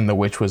 And the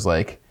witch is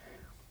like,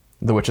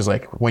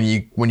 when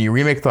you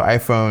remake the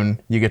iPhone,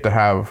 you get to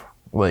have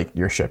like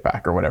your shit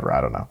back or whatever. I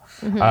don't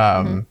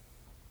know.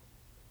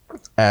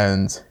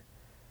 And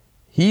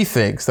he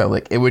thinks that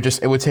like it would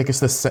take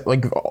us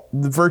like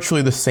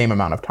virtually the same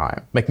amount of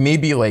time. Like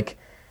maybe it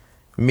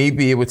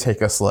would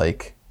take us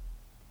like,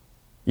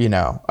 you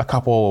know,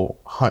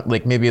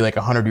 maybe like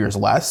 100 years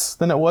less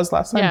than it was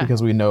last time,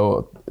 because we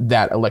know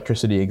that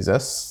electricity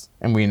exists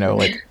and we know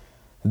like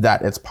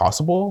that it's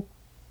possible.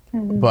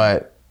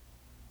 But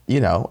you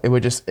know,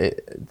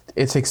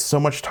 it takes so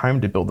much time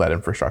to build that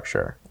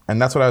infrastructure.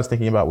 And that's what I was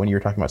thinking about when you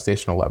were talking about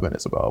Station 11,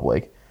 Isabel.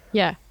 Like,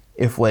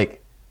 if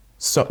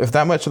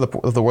that much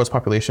of the world's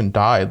population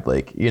died,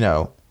 like, you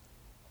know,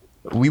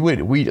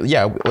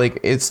 like,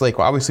 it's like,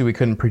 obviously we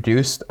couldn't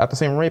produce at the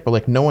same rate, but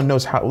like, no one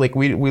knows how, like,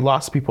 we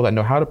lost people that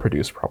know how to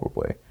produce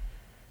probably.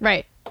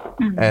 Right.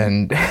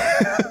 And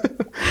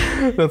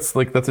that's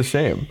a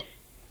shame.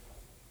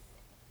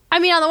 I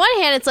mean, on the one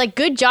hand, it's like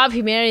good job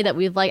humanity that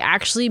we've like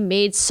actually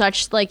made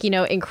such like, you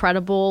know,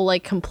 incredible,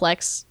 like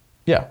complex,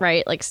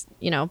 right? Like,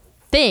 you know,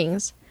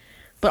 things,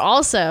 but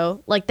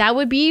also like that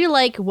would be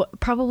like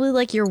probably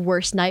like your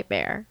worst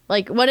nightmare.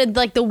 Like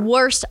like the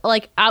worst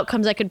like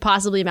outcomes I could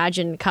possibly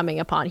imagine coming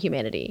upon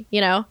humanity,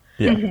 you know?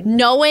 Yeah.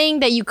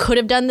 Knowing that you could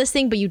have done this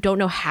thing, but you don't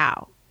know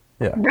how.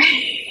 Yeah.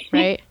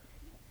 Right.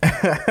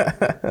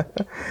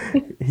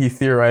 He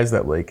theorized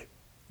that like,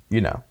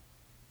 you know,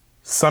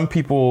 some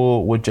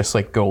people would just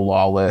like go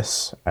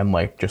lawless and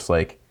like just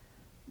like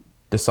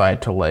decide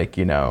to like,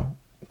 you know,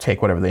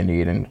 take whatever they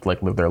need and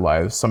like live their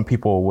lives. Some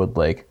people would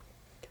like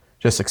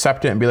just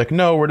accept it and be like,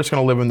 no, we're just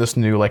going to live in this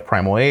new like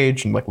primal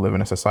age and like live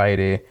in a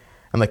society.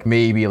 And like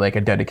maybe like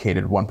a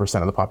dedicated 1%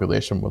 of the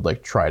population would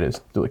like try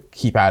to like,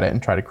 keep at it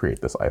and try to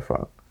create this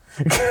iPhone.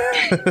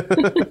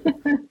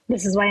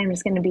 This is why I'm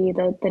just going to be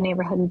the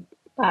neighborhood,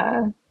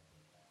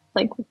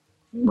 like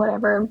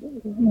whatever,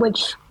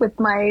 witch with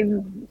my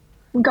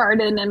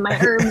garden and my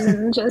herbs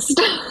and just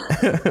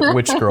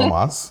witch girl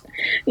moss.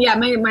 Yeah,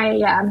 my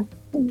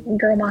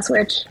girl moss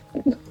witch,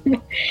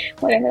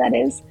 whatever that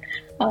is.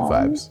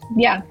 Vibes.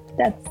 Yeah,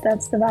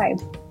 that's the vibe.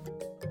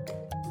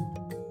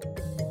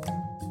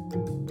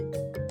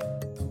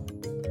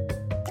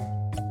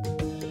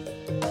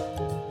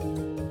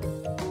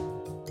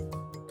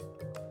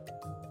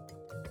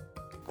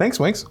 Thanks,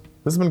 Winks.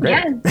 This has been great.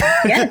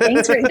 Yeah.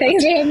 Thanks for having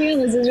me on.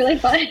 This is really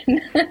fun.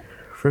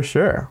 For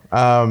sure.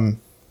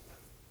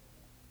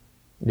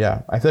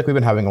 Yeah, I feel like we've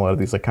been having a lot of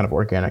these like kind of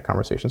organic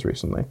conversations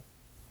recently,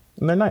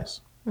 and they're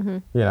nice.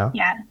 You know?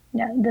 Yeah,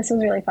 this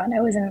was really fun.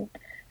 I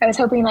was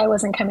hoping I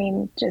wasn't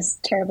coming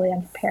just terribly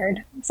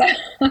unprepared. So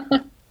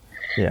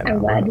yeah, I'm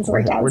glad this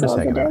worked out. We're just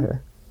hanging out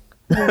here.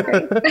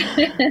 Great.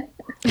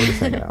 We're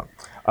just hanging out.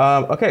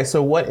 Okay,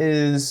 so what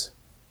is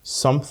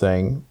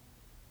something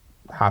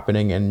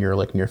happening in your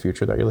near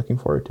future that you're looking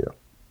forward to?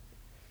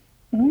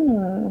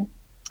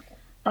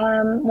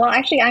 Well,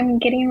 actually, I'm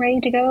getting ready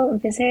to go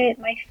visit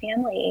my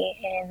family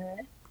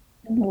in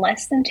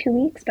less than 2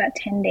 weeks, about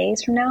 10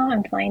 days from now.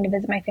 I'm flying to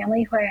visit my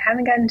family who I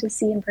haven't gotten to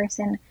see in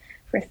person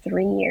for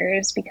 3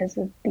 years because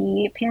of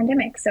the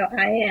pandemic. So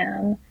I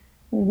am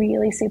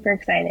really super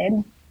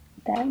excited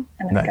that I'm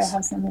going to go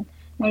have some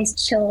nice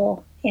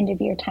chill end of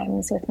year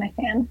times with my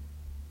fam.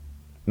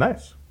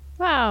 Nice.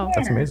 Wow. Yeah.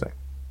 That's amazing.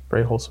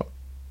 Very wholesome.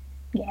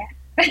 Yeah.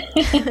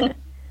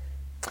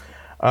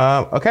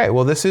 Okay,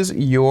 well, this is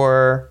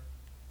your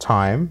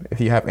time.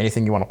 If you have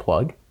anything you want to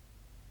plug,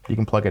 you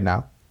can plug it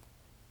now.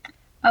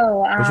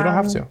 Oh, but you don't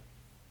have to.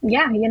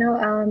 Yeah,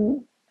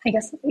 I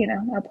guess,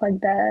 I'll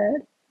plug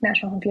the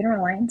National Home Funeral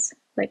Alliance,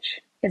 which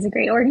is a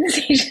great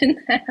organization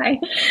that I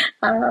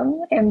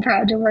am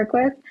proud to work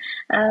with.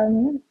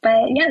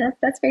 But yeah,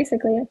 that's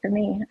basically it for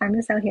me. I'm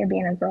just out here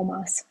being a girl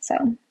boss, so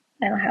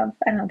I don't have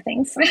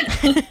things.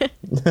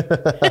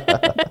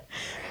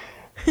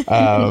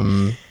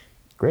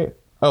 Great.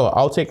 Oh,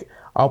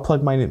 I'll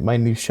plug my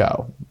new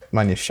show.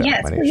 Yes,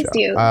 please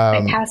do.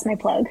 I pass my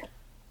plug.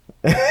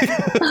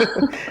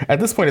 At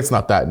this point, it's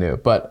not that new,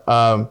 but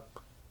I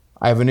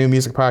have a new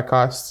music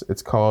podcast.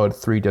 It's called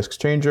 3 Disc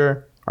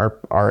Changer. Our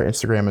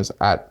Instagram is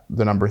at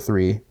the number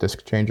 3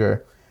 Disc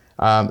Changer.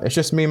 It's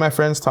just me and my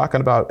friends talking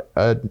about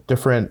a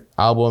different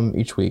album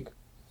each week,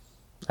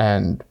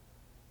 and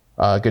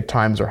good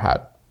times are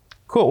had.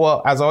 Cool.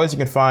 Well, as always, you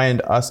can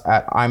find us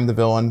at I'm the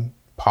Villain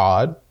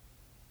Pod.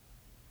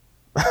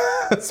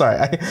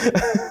 Sorry.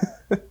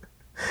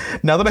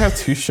 Now that I have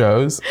 2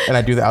 shows and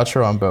I do the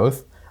outro on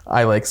both,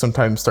 I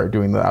sometimes start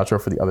doing the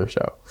outro for the other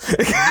show.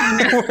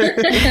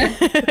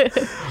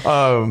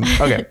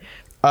 Okay.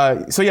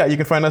 So yeah, you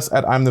can find us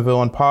at I'm the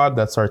Villain Pod.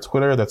 That's our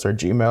Twitter, that's our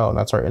Gmail, and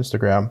that's our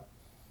Instagram.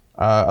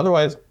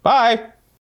 Otherwise, bye.